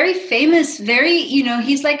like a very famous,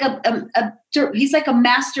 he's like a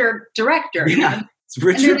master director. Yeah, it's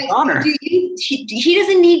Richard Donner. He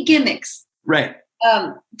doesn't need gimmicks, right?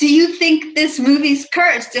 Do you think this movie's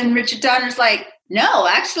cursed? And Richard Donner's like, no,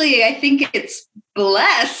 actually, I think it's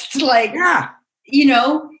blessed. Like,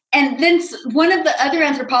 And then one of the other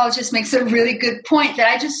anthropologists makes a really good point that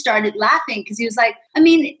I just started laughing because he was like, I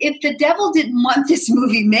mean, if the devil didn't want this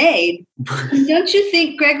movie made, don't you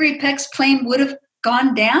think Gregory Peck's plane would have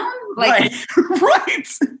gone down? Like, right.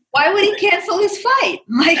 Why would he cancel his flight?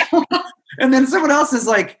 Like, and then someone else is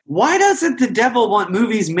like, why doesn't the devil want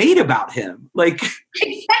movies made about him? Like,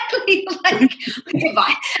 exactly. Like,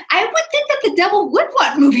 I would think that the devil would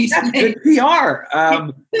want movies made. Good PR.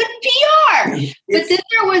 Good PR. But then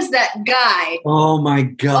there was that guy. Oh my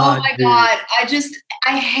God. Oh my God.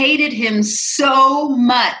 I hated him so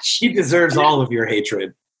much. He deserves all of your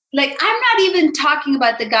hatred. like, I'm not even talking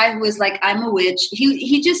about the guy who was like, I'm a witch.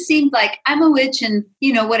 He just seemed like, I'm a witch and,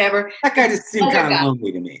 whatever. That guy just seemed kind of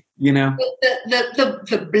lonely to me,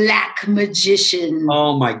 The black magician.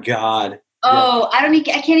 Oh my God. Oh,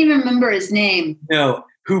 yeah. I can't even remember his name. No,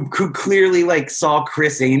 who clearly like saw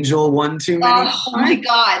Chris Angel one too many times. Oh my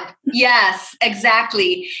God. Yes,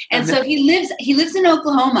 exactly. And so he lives in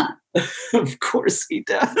Oklahoma. Of course he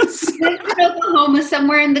does. He lives in Oklahoma,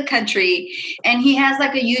 somewhere in the country, and he has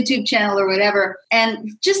like a YouTube channel or whatever. And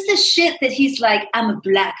just the shit that he's like, I'm a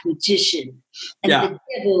black magician. And the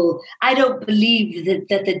devil, I don't believe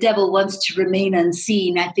that the devil wants to remain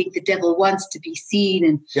unseen. I think the devil wants to be seen.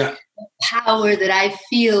 And the power that I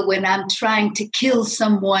feel when I'm trying to kill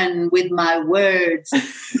someone with my words.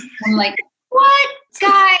 I'm like, what,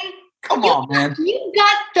 guy? Come on, man. You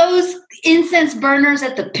got those incense burners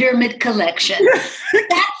at the Pyramid Collection.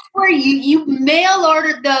 That's where you mail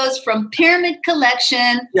ordered those from Pyramid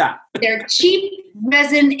Collection. Yeah. They're cheap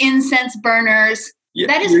resin incense burners. Yeah,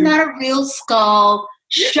 that is not a real skull.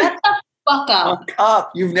 Shut the fuck up. Fuck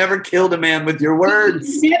up. You've never killed a man with your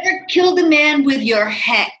words. You've never killed a man with your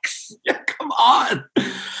hex. Yeah, come on.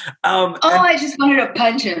 I just wanted to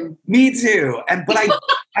punch him. Me too. But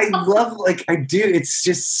I love, like, I do. It's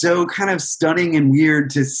just so kind of stunning and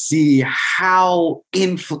weird to see how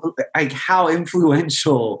influential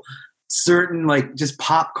certain like just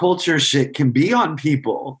pop culture shit can be on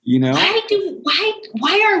people,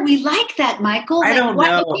 Why are we like that, Michael? I don't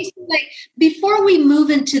know. Like, before we move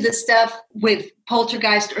into the stuff with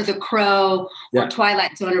Poltergeist or The Crow or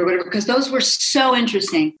Twilight Zone or whatever, because those were so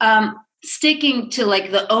interesting. Sticking to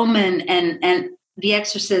like The Omen and The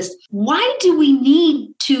Exorcist, why do we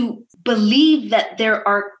need to believe that there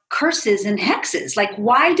are curses and hexes? Like,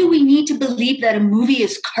 why do we need to believe that a movie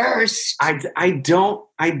is cursed? I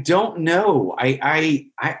don't know. I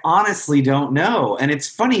honestly don't know. And it's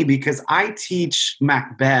funny because I teach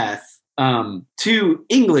Macbeth to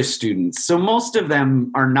English students. So most of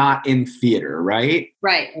them are not in theater, right?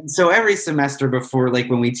 Right. And so every semester before, like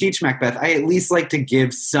when we teach Macbeth, I at least like to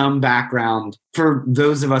give some background for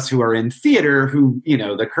those of us who are in theater who,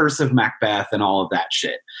 the curse of Macbeth and all of that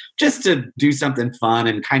shit, just to do something fun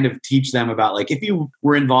and kind of teach them about, like, if you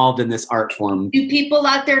were involved in this art form. Do people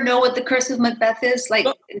out there know what the curse of Macbeth is? Like,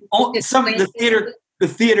 some of the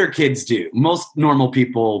theater kids do. Most normal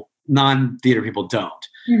people, non-theater people don't.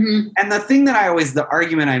 Mm-hmm. And the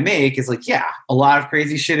argument I make is like, yeah, a lot of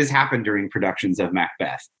crazy shit has happened during productions of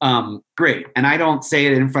Macbeth. Great. And I don't say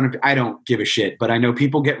it in front of, I don't give a shit, but I know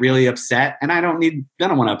people get really upset and I don't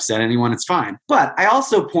want to upset anyone. It's fine. But I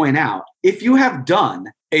also point out, if you have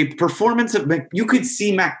done a performance of, you could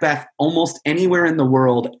see Macbeth almost anywhere in the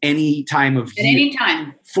world, any time of year. At any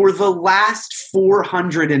time. For the last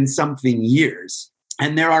 400 and something years.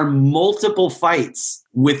 And there are multiple fights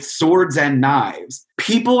with swords and knives.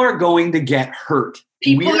 People are going to get hurt.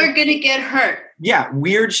 People are going to get hurt. Yeah,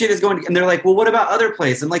 weird shit is going to, and they're like, well, what about other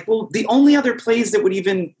plays? I'm like, well, the only other plays that would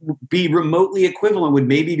even be remotely equivalent would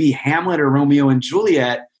maybe be Hamlet or Romeo and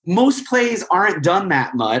Juliet. Most plays aren't done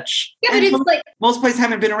that much. Yeah, but it's like, most plays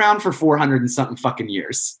haven't been around for 400 and something fucking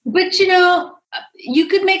years. But you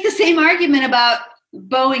could make the same argument about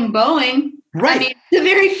Boeing. Right. I mean, it's a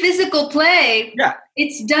very physical play. Yeah.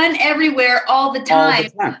 It's done everywhere all the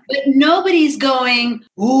time. But nobody's going,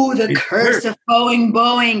 ooh, the curse of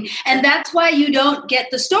Boeing. And that's why you don't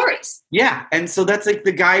get the stories. Yeah. And so that's like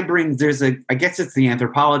the guy brings, I guess it's the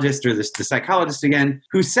anthropologist or the psychologist again,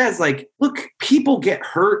 who says like, look, people get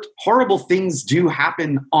hurt. Horrible things do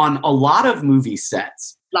happen on a lot of movie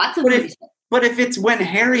sets. Lots of movie sets. But if it's When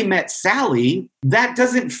Harry Met Sally, that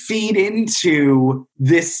doesn't feed into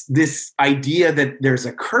this idea that there's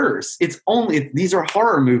a curse. It's only, these are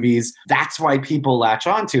horror movies. That's why people latch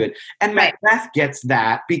onto it. And Macbeth gets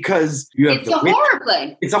that because you have horror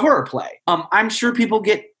play. It's a horror play. I'm sure people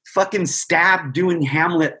get fucking stabbed doing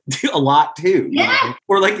Hamlet a lot too. Yeah.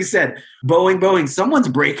 Or like you said, Boeing, someone's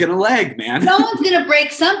breaking a leg, man. Someone's going to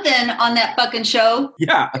break something on that fucking show.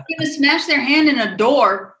 Yeah. They're going to smash their hand in a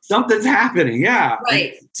door. Something's happening. Yeah.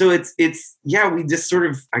 Right. And so it's we just sort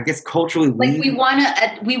of, I guess, culturally. Like we want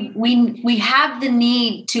to, we have the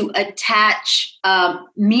need to attach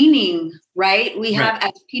meaning, right? We have,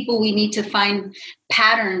 as people, we need to find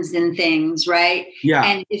patterns in things, right? Yeah.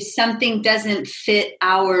 And if something doesn't fit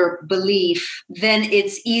our belief, then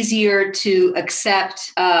it's easier to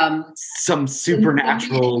accept some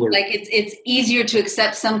supernatural, like it's easier to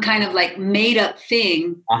accept some kind of like made up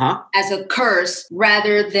thing as a curse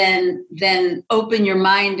rather than open your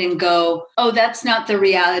mind and go, oh, that's not the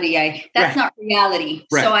reality. That's not reality.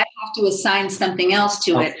 Right. So I have to assign something else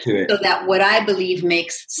to it so that what I believe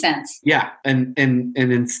makes sense. Yeah. And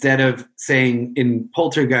instead of saying in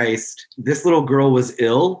Poltergeist, this little girl was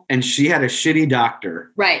ill and she had a shitty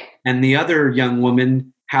doctor. Right. And the other young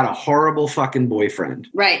woman had a horrible fucking boyfriend.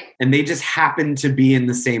 Right. And they just happened to be in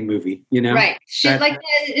the same movie, you know? Right. Shit like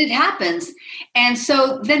that, it happens. And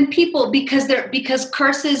so then people, because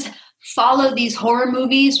curses follow these horror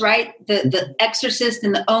movies, right? The Exorcist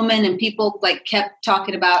and The Omen, and people like kept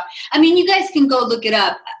talking about, I mean, you guys can go look it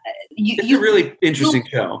up. It's a really interesting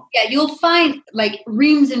show. Yeah, you'll find like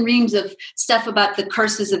reams and reams of stuff about the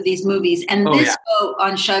curses of these movies. And this show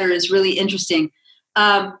on Shudder is really interesting.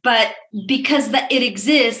 But because it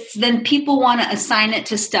exists, then people want to assign it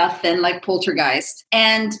to stuff then like Poltergeist.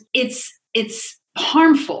 And it's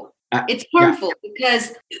harmful. It's harmful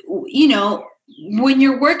because, you know, when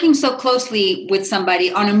you're working so closely with somebody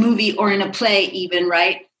on a movie or in a play even,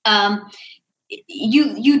 right?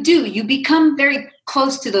 You become very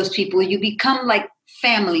close to those people. You become like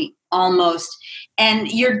family almost. And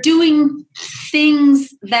you're doing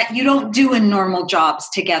things that you don't do in normal jobs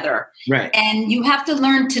together. Right. And you have to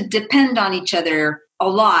learn to depend on each other a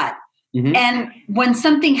lot. Mm-hmm. And when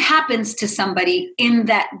something happens to somebody in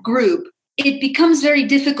that group, it becomes very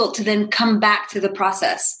difficult to then come back to the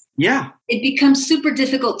process. Yeah. It becomes super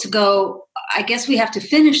difficult to go, I guess we have to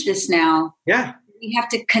finish this now. Yeah. We have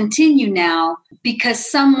to continue now because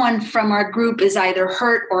someone from our group is either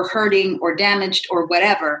hurt or hurting or damaged or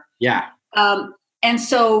whatever. Yeah. And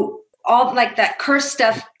so all like that curse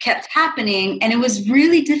stuff kept happening. And it was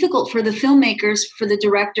really difficult for the filmmakers, for the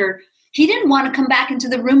director. He didn't want to come back into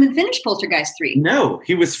the room and finish Poltergeist 3. No,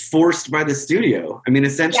 he was forced by the studio. I mean,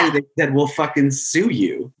 essentially they said, we'll fucking sue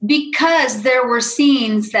you. Because there were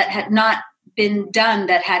scenes that had not been done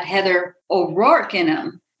that had Heather O'Rourke in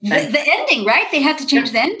them. The ending, right? They had to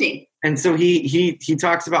change the ending. And so he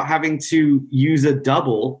talks about having to use a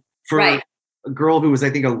double for a girl who was, I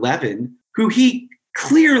think, 11, who he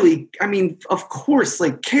clearly, I mean, of course,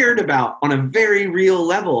 like cared about on a very real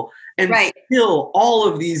level. And still, all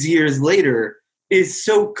of these years later, is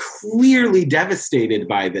so clearly devastated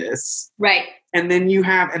by this. Right. And then you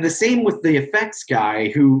have, and the same with the effects guy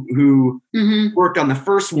who worked on the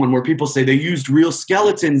first one where people say they used real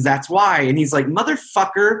skeletons, that's why. And he's like,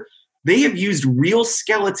 motherfucker, they have used real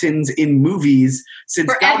skeletons in movies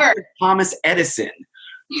since Dr. Thomas Edison.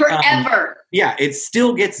 Forever. Yeah, it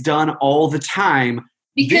still gets done all the time.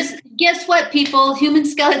 Because guess what, people? Human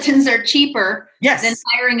skeletons are cheaper than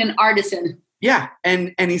hiring an artisan. Yeah.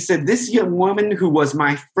 And he said, this young woman who was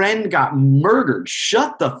my friend got murdered.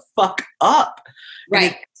 Shut the fuck up. Right.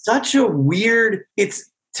 And it's such a weird, it's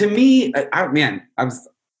to me,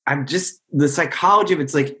 I'm just, the psychology of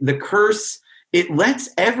it's like the curse, it lets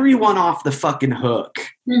everyone off the fucking hook,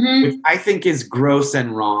 which I think is gross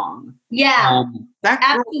and wrong. Yeah.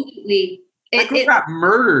 Absolutely. That girl got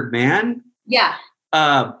murdered, man. Yeah.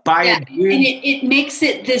 By a dude. And it makes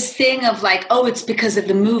it this thing of like, oh, it's because of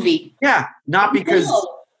the movie. Yeah, not because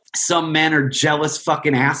some men are jealous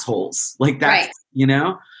fucking assholes. Like that's, you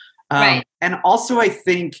know? And also I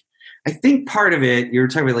think part of it, you were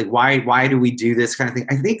talking about like, why do we do this kind of thing?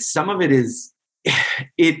 I think some of it is,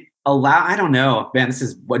 I don't know, man, this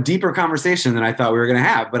is a deeper conversation than I thought we were going to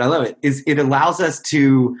have, but I love it. It allows us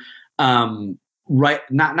to,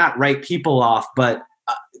 not write people off, but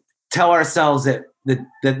tell ourselves that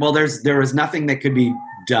there was nothing that could be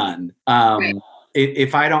done.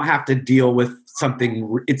 If I don't have to deal with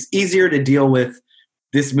something, it's easier to deal with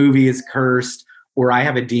this movie is cursed or I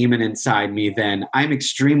have a demon inside me than I'm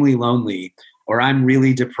extremely lonely or I'm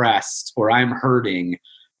really depressed or I'm hurting.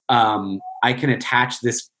 I can attach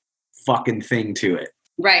this fucking thing to it.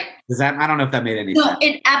 Right. I don't know if that made any sense. No,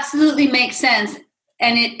 it absolutely makes sense.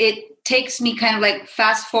 And it takes me kind of like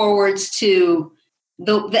fast forwards to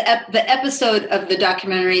the episode of the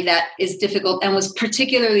documentary that is difficult and was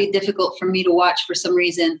particularly difficult for me to watch for some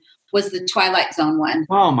reason was the Twilight Zone one.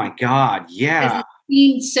 Oh my God. Yeah.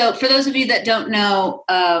 So for those of you that don't know,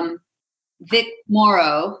 Vic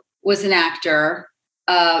Morrow was an actor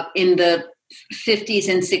in the 50s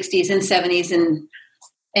and 60s and 70s.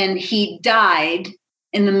 And he died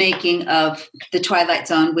in the making of the Twilight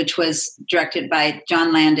Zone, which was directed by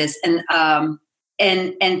John Landis, and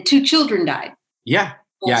 2 children died. Yeah.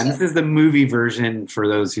 Yeah, Also. and this is the movie version for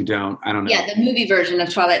those who don't. I don't know. Yeah, the movie version of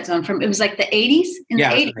Twilight Zone it was like the 80s? In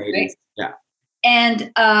Yeah, the it was 80s, in the 80s. right? Yeah.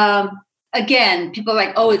 And again, people are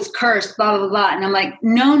like, oh, it's cursed, blah, blah, blah. And I'm like,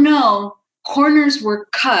 no, corners were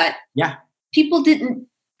cut. Yeah. People didn't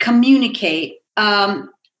communicate. I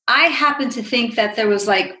happen to think that there was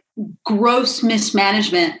like gross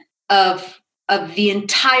mismanagement of the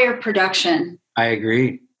entire production. I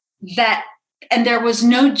agree. And there was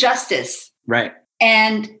no justice. Right.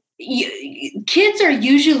 And kids are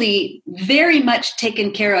usually very much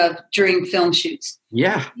taken care of during film shoots.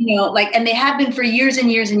 Yeah. And they have been for years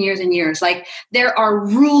and years and years and years. Like, there are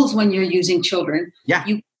rules when you're using children. Yeah.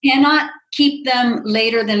 You cannot keep them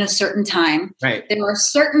later than a certain time. Right. There are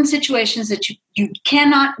certain situations that you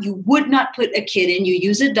would not put a kid in. You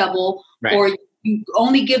use a double, right. Or you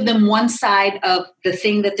only give them one side of the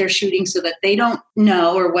thing that they're shooting so that they don't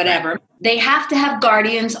know or whatever. Right. They have to have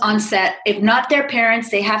guardians on set. If not their parents,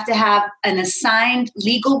 they have to have an assigned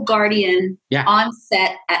legal guardian on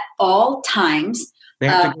set at all times.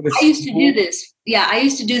 I used to do this. Yeah, I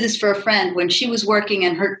used to do this for a friend when she was working,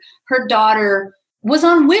 and her daughter was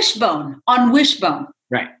on Wishbone.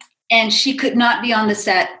 Right. And she could not be on the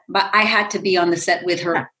set, but I had to be on the set with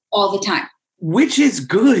her all the time. Which is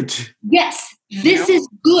good. Yes, this is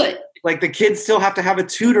good. Like, the kids still have to have a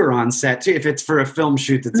tutor on set too, if it's for a film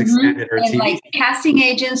shoot that's extended or and TV. Like, casting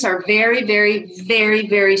agents are very, very, very,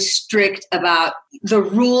 very strict about the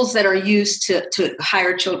rules that are used to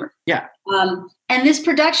hire children. Yeah. And this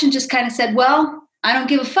production just kind of said, well, I don't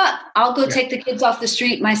give a fuck. I'll go take the kids off the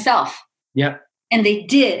street myself. Yep. And they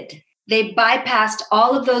did. They bypassed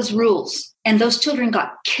all of those rules, and those children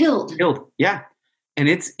got killed. Yeah. And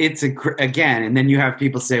it's again, and then you have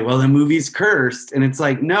people say, well, the movie's cursed. And it's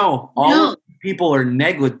like, no, all people are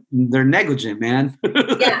negligent. They're negligent, man.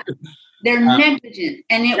 Yeah. They're negligent.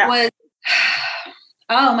 And it was,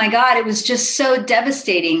 oh my God, it was just so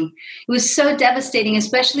devastating. It was so devastating,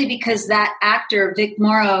 especially because that actor, Vic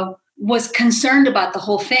Morrow, was concerned about the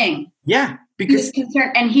whole thing. Yeah. He was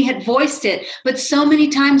concerned, and he had voiced it. But so many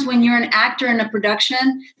times when you're an actor in a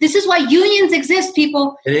production, this is why unions exist,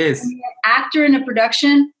 people. It is. When you're an actor in a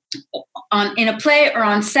production, in a play or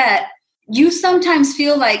on set, you sometimes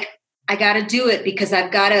feel like, I got to do it because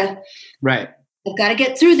I've got to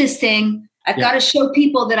get through this thing. I've got to show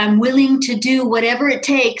people that I'm willing to do whatever it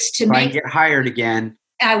takes to get hired again.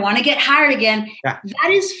 I want to get hired again. Yeah.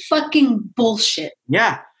 That is fucking bullshit.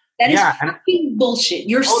 Yeah. That is fucking bullshit.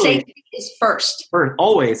 Your safety is first.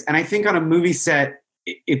 Always. And I think on a movie set,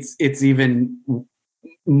 it's even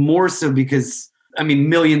more so because, I mean,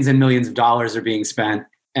 millions and millions of dollars are being spent,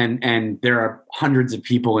 and there are hundreds of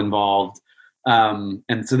people involved.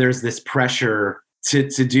 And so there's this pressure to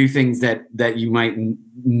do things that you might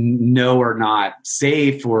know are not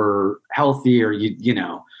safe or healthy, or you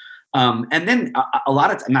know. And then a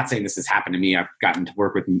lot of, I'm not saying this has happened to me. I've gotten to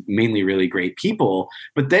work with mainly really great people,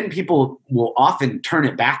 but then people will often turn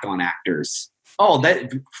it back on actors. Oh,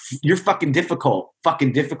 that you're fucking difficult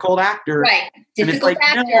actor. Right. Difficult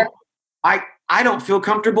actor. No, I don't feel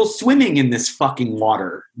comfortable swimming in this fucking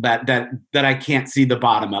water that I can't see the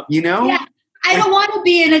bottom of, you know? Yeah. I don't want to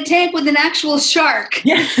be in a tank with an actual shark.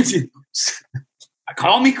 Yeah.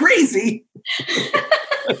 Call me crazy.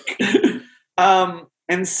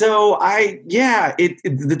 And so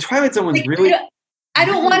the Twilight Zone was really. I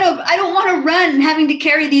don't want to run having to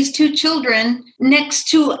carry these two children next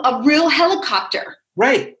to a real helicopter.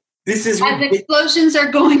 Right. This is as explosions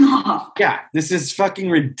are going off. Yeah, this is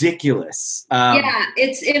fucking ridiculous. I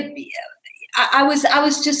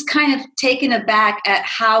was just kind of taken aback at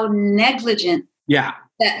how negligent. Yeah.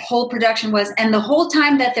 That whole production was, and the whole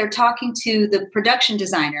time that they're talking to the production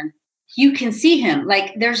designer, you can see him.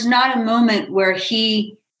 Like, there's not a moment where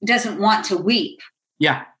he doesn't want to weep.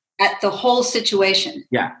 Yeah. At the whole situation.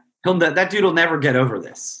 Yeah. That dude will never get over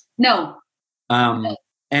this. No. And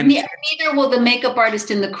neither will the makeup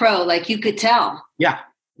artist in The Crow. Like, you could tell. Yeah.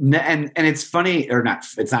 And it's funny, or not,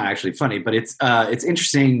 it's not actually funny, but it's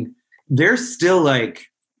interesting. There's still, like,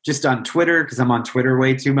 just on Twitter, because I'm on Twitter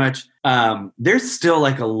way too much. There's still,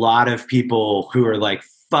 like, a lot of people who are like,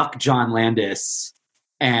 fuck John Landis.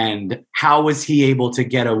 And how was he able to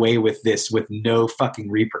get away with this with no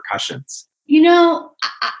fucking repercussions? You know,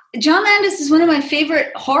 John Landis is one of my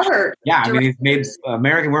favorite horror. Yeah, I mean, he's made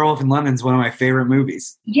American Werewolf in London is one of my favorite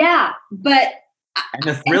movies. Yeah, but and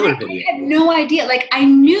the thriller video. I had no idea. Like, I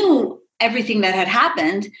knew everything that had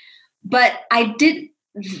happened, but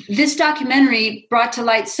this documentary brought to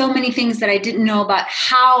light so many things that I didn't know about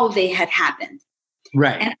how they had happened.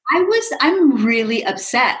 Right. And I'm really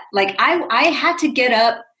upset. Like, I had to get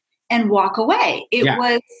up and walk away. It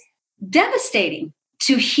was devastating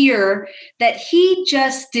to hear that he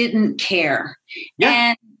just didn't care,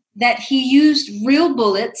 and that he used real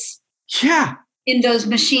bullets. Yeah. In those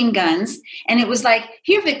machine guns. And it was like,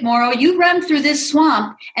 here, Vic Morrow, you run through this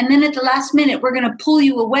swamp. And then at the last minute, we're going to pull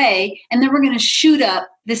you away. And then we're going to shoot up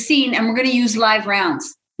the scene and we're going to use live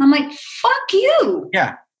rounds. I'm like, fuck you.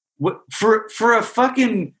 Yeah. For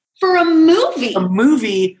a movie. A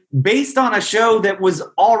movie based on a show that was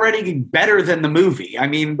already better than the movie. I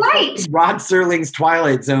mean, right. Rod Serling's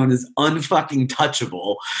Twilight Zone is unfucking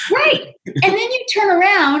touchable. Right. And then you turn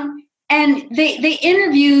around and they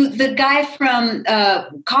interview the guy from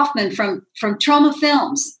Kaufman from Troma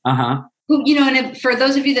Films. Uh-huh. Who, you know, and for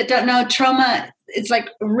those of you that don't know, Troma, it's like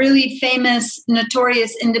a really famous,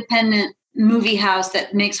 notorious independent movie house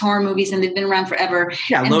that makes horror movies, and they've been around forever.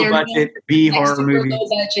 Yeah, and low budget B horror movies. Low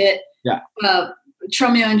budget. Yeah.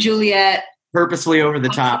 Romeo and Juliet. Purposely over the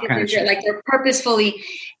top kind of shit. Like they're purposefully.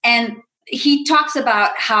 And he talks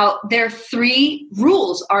about how their 3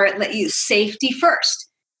 rules are safety first.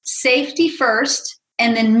 Safety first,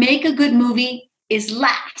 and then make a good movie is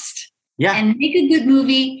last. Yeah. And make a good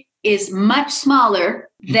movie is much smaller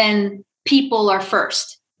than people are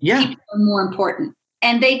first. Yeah. People are more important.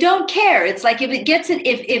 And they don't care. It's like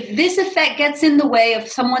if this effect gets in the way of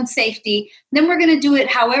someone's safety, then we're going to do it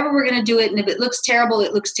however we're going to do it. And if it looks terrible,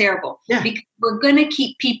 it looks terrible. Yeah. Because we're going to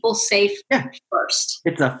keep people safe first.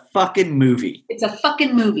 It's a fucking movie. It's a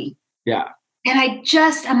fucking movie. Yeah. And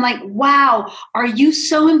I'm like, wow, are you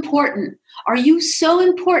so important? Are you so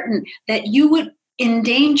important that you would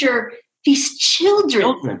endanger these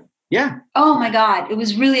children? Yeah. Oh my God. It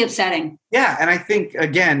was really upsetting. Yeah. And I think,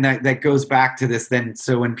 again, that goes back to this then.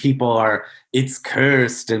 So when people it's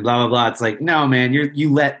cursed and blah, blah, blah, it's like, no, man,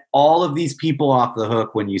 you let all of these people off the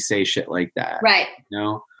hook when you say shit like that. Right. You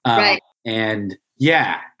know? Right. And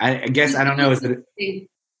yeah, I guess, I don't know.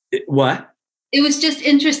 What? It was just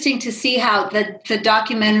interesting to see how the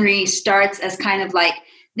documentary starts as kind of like,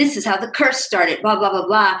 this is how the curse started, blah, blah, blah,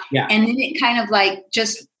 blah. Yeah. And then it kind of like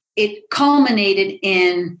it culminated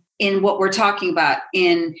in what we're talking about,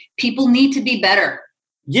 in people need to be better.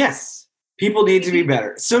 Yes. People need to be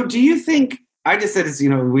better. So do you think, I just said,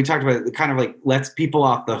 we talked about it kind of like lets people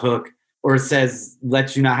off the hook, or says,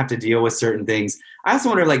 lets you not have to deal with certain things. I also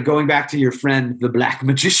wonder, like, going back to your friend, the Black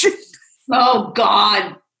Magician. Oh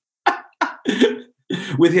God.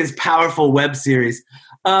 With his powerful web series.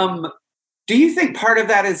 Do you think part of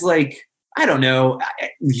that is like, I don't know,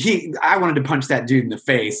 I wanted to punch that dude in the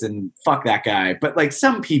face and fuck that guy. But like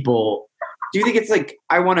some people, do you think it's like,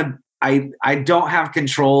 I don't have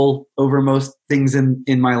control over most things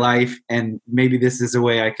in my life, and maybe this is a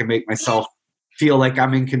way I can make myself feel like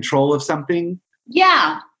I'm in control of something?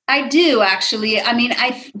 Yeah, I do actually. I mean,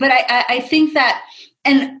 I think that,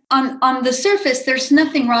 and on the surface, there's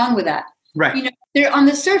nothing wrong with that. Right. On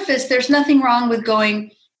the surface, there's nothing wrong with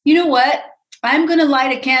going, you know what? I'm going to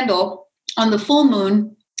light a candle on the full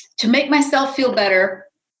moon to make myself feel better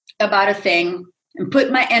about a thing and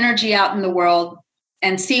put my energy out in the world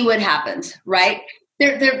and see what happens. Right.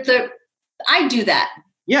 I do that.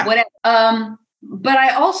 Yeah. Whatever. But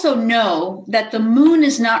I also know that the moon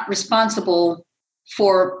is not responsible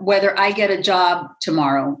for whether I get a job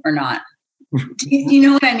tomorrow or not. You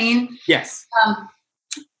know what I mean? Yes.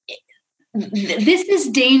 This is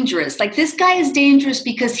dangerous. Like, this guy is dangerous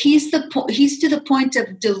because he's to the point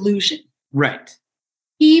of delusion. Right.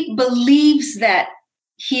 He believes that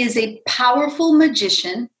he is a powerful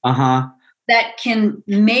magician that can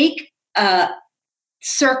make a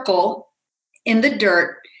circle in the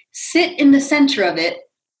dirt, sit in the center of it,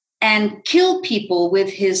 and kill people with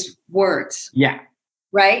his words. Yeah.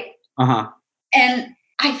 Right? And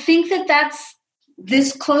I think that that's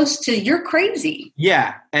this close to, you're crazy.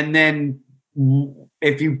 Yeah. And then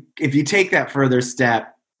if you take that further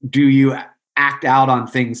step, do you act out on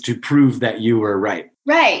things to prove that you were right?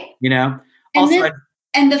 Right. And also,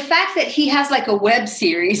 and the fact that he has like a web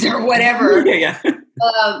series or whatever,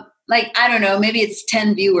 like, I don't know, maybe it's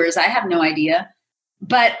 10 viewers. I have no idea.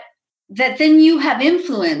 But that then you have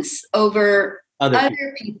influence over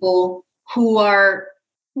other people who are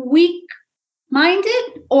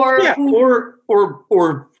weak-minded or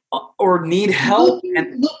need help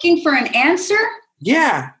looking for an answer.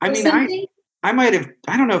 Yeah. I mean, I might have,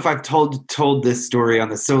 I don't know if I've told this story on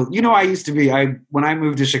this. So, I used to be, when I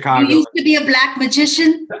moved to Chicago. You used to be a black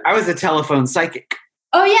magician? I was a telephone psychic.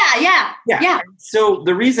 Oh, yeah. So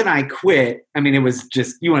the reason I quit, I mean, it was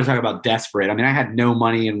just, you want to talk about desperate. I mean, I had no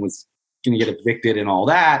money and was going to get evicted and all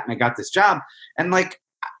that. And I got this job. And like,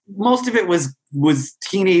 most of it was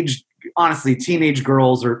teenage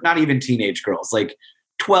girls, or not even teenage girls, like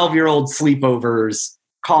 12-year-old sleepovers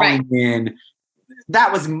calling in.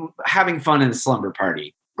 that was having fun in a slumber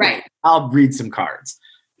party. Right. I'll read some cards.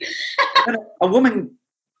 Then a woman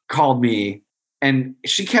called me, and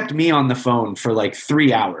she kept me on the phone for like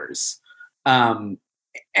 3 hours, and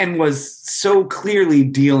was so clearly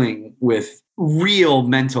dealing with real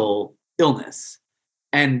mental illness,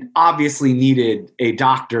 and obviously needed a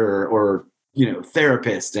doctor or,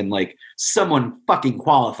 therapist and like someone fucking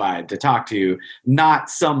qualified to talk to, not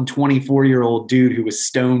some 24-year-old dude who was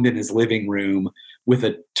stoned in his living room with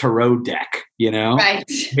a tarot deck, right,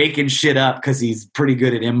 making shit up because he's pretty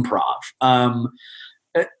good at improv.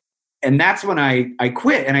 And that's when I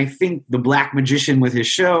quit. And I think the Black Magician with his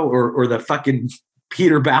show, or the fucking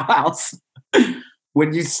Peter Bauhaus,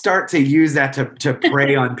 when you start to use that to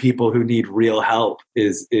prey on people who need real help,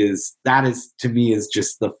 is to me is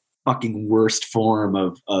just the fucking worst form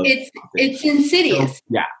of it's insidious. So,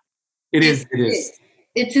 yeah, it is.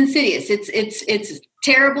 It's insidious. It's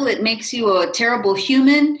terrible. It makes you a terrible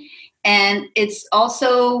human. And it's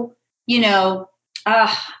also, I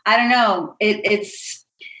don't know. It's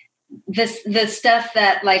the stuff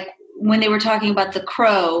that, like, when they were talking about The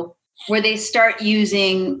Crow, where they start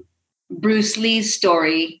using Bruce Lee's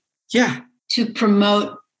story to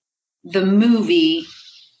promote the movie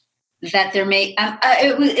that they're making.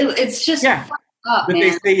 It's just fucked up, but man.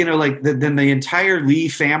 they say, then the entire Lee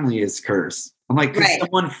family is cursed. I'm like, because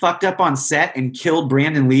someone fucked up on set and killed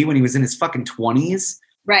Brandon Lee when he was in his fucking 20s.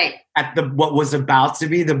 Right. At what was about to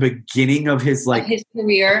be the beginning of his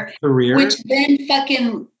career, which then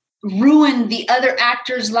fucking ruined the other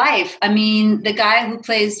actor's life. I mean, the guy who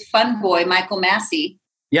plays Fun Boy, Michael Massey.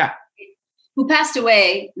 Yeah. Who passed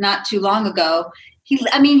away not too long ago. He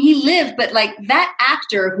lived, but like that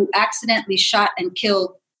actor who accidentally shot and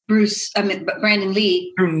killed Brandon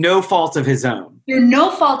Lee. Through no fault of his own.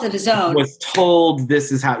 Was told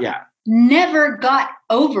this is how, never got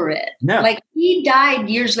over it. No. Like, he died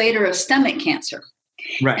years later of stomach cancer.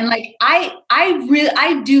 Right. And like,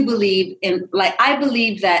 I do believe in, like, I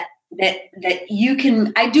believe that you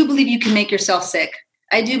can, I do believe you can make yourself sick.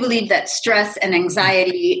 I do believe that stress and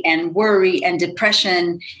anxiety and worry and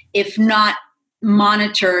depression, if not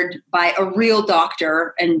monitored by a real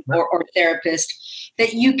doctor or therapist,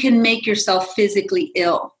 that you can make yourself physically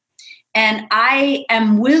ill. And I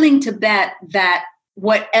am willing to bet that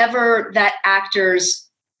whatever that actor's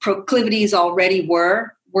proclivities already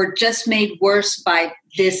were just made worse by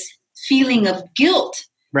this feeling of guilt.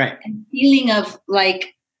 Right. And feeling of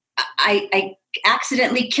like, I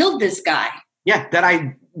accidentally killed this guy. Yeah, that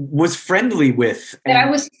I was friendly with.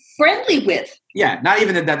 Yeah, not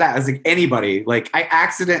even that I was like anybody. Like, I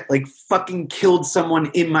fucking killed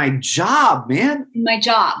someone in my job, man. In my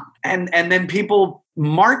job. And then people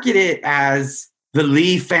market it as the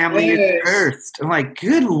Lee family is cursed. I'm like,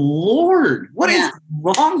 good Lord, what is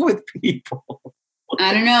wrong with people?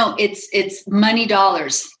 I don't know. It's money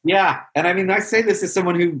dollars. Yeah. And I mean, I say this as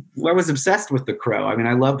someone who I was obsessed with The Crow. I mean,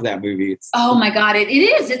 I loved that movie. Oh my God. It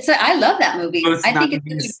is. I love that movie. I think it's a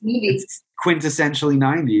good movie. It's quintessentially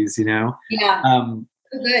 90s, Yeah.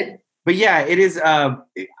 Good. But yeah, it is. I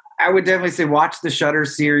would definitely say watch the Shudder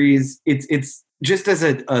series. It's just as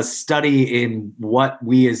a study in what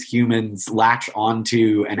we as humans latch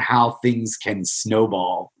onto and how things can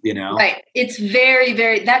snowball, Right. It's very,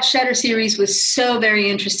 very, that Shudder series was so very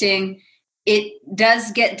interesting. It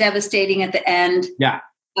does get devastating at the end. Yeah.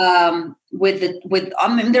 They're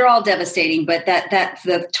all devastating, but that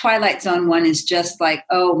the Twilight Zone one is just like,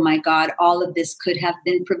 oh my God, all of this could have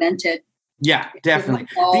been prevented. Yeah, definitely.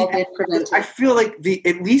 I feel like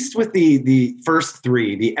at least with the first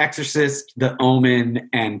three, The Exorcist, The Omen,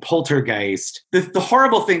 and Poltergeist, the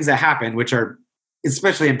horrible things that happen, which are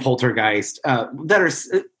especially in Poltergeist,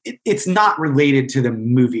 it's not related to the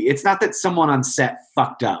movie. It's not that someone on set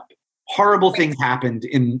fucked up. Horrible things happened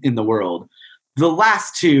in the world. The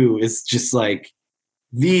last two is just like,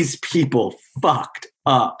 these people fucked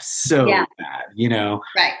up so bad,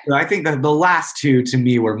 Right. So I think that the last two to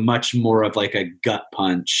me were much more of like a gut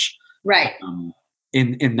punch, right?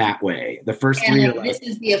 In that way, the first three are this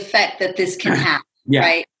is the effect that this can have. Yeah,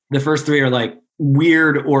 right. The first three are like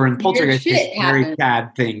weird, or in Poltergeist, very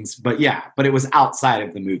bad things, but it was outside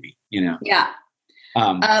of the movie, Yeah.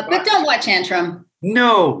 But don't watch Antrum.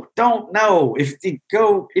 No, don't. No.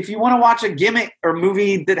 If you want to watch a gimmick or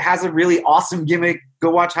movie that has a really awesome gimmick, go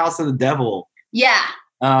watch House of the Devil. Yeah.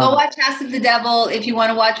 Go watch House of the Devil if you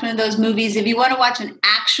want to watch one of those movies. If you want to watch an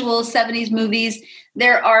actual 70s movies,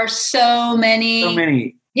 there are so many. So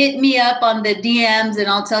many. Hit me up on the DMs and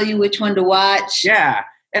I'll tell you which one to watch. Yeah.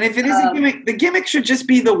 And if it is a gimmick, the gimmick should just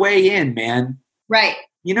be the way in, man. Right.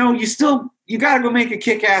 You you got to go make a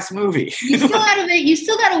kick-ass movie. You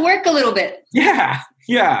still got to work a little bit. Yeah.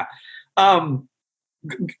 I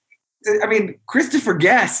mean, Christopher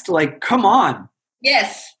Guest, like, come on.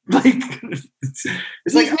 Yes. Like, it's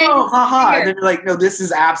like, oh, haha. And then you're like, no, this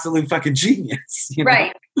is absolute fucking genius. You know?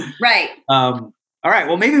 Right. All right.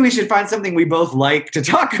 Well, maybe we should find something we both like to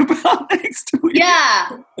talk about next week.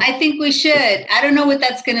 Yeah, I think we should. I don't know what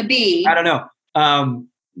that's going to be. I don't know.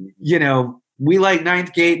 We like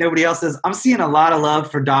Ninth Gate. Nobody else does. I'm seeing a lot of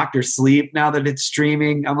love for Dr. Sleep now that it's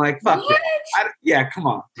streaming. I'm like, fuck it. Yeah, come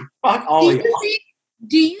on. Fuck all of you.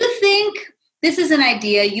 Do you think this is an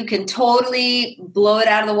idea? You can totally blow it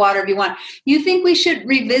out of the water if you want. You think we should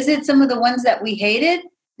revisit some of the ones that we hated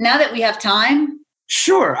now that we have time?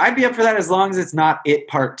 Sure. I'd be up for that as long as it's not It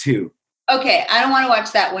Part 2. Okay. I don't want to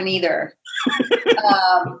watch that one either.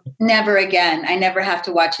 Never again. I never have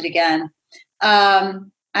to watch it again.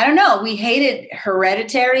 I don't know. We hated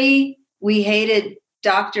Hereditary. We hated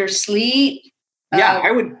Dr. Sleep. Yeah,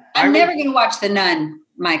 I'm never going to watch The Nun,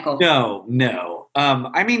 Michael. No.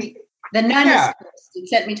 I mean, The Nun is first. It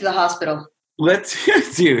sent me to the hospital. Let's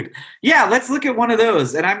look at one of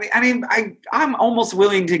those. And I'm almost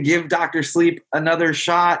willing to give Dr. Sleep another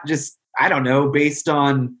shot. Just, I don't know, based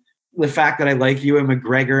on the fact that I like Ewan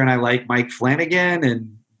McGregor and I like Mike Flanagan,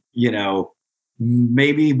 and,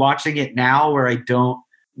 maybe watching it now where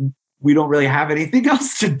we don't really have anything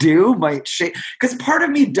else to do might shake. Because part of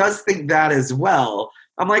me does think that as well.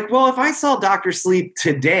 I'm like, well, if I saw Dr. Sleep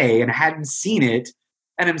today and hadn't seen it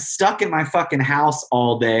and I'm stuck in my fucking house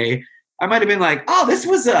all day, I might have been like, oh, this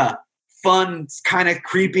was a fun, kind of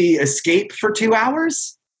creepy escape for 2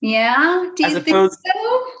 hours. Yeah? Do you think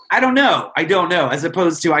so? I don't know. As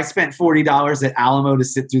opposed to I spent $40 at Alamo to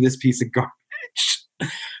sit through this piece of garbage.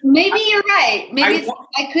 Maybe you're right. Maybe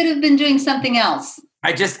I could have been doing something else.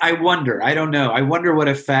 I wonder. I don't know. I wonder what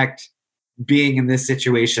effect being in this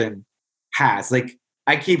situation has. Like,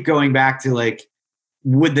 I keep going back to, like,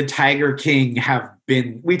 would the Tiger King have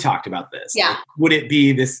been, we talked about this. Yeah. Like, would it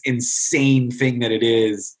be this insane thing that it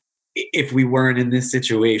is if we weren't in this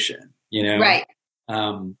situation, Right.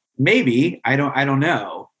 Maybe. I don't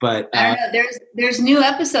know. But I don't know. There's new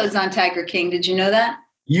episodes on Tiger King. Did you know that?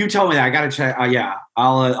 You told me that. I got to check. Yeah.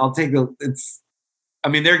 I'll take you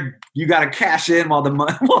got to cash in while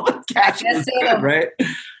the cash is good, right?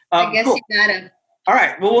 I guess cool. you gotta. All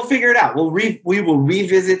right. Well, we'll figure it out. We will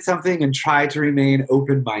revisit something and try to remain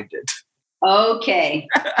open-minded. Okay.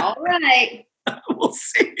 All right. We'll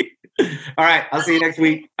see. All right. I'll see you next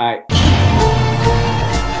week. All right.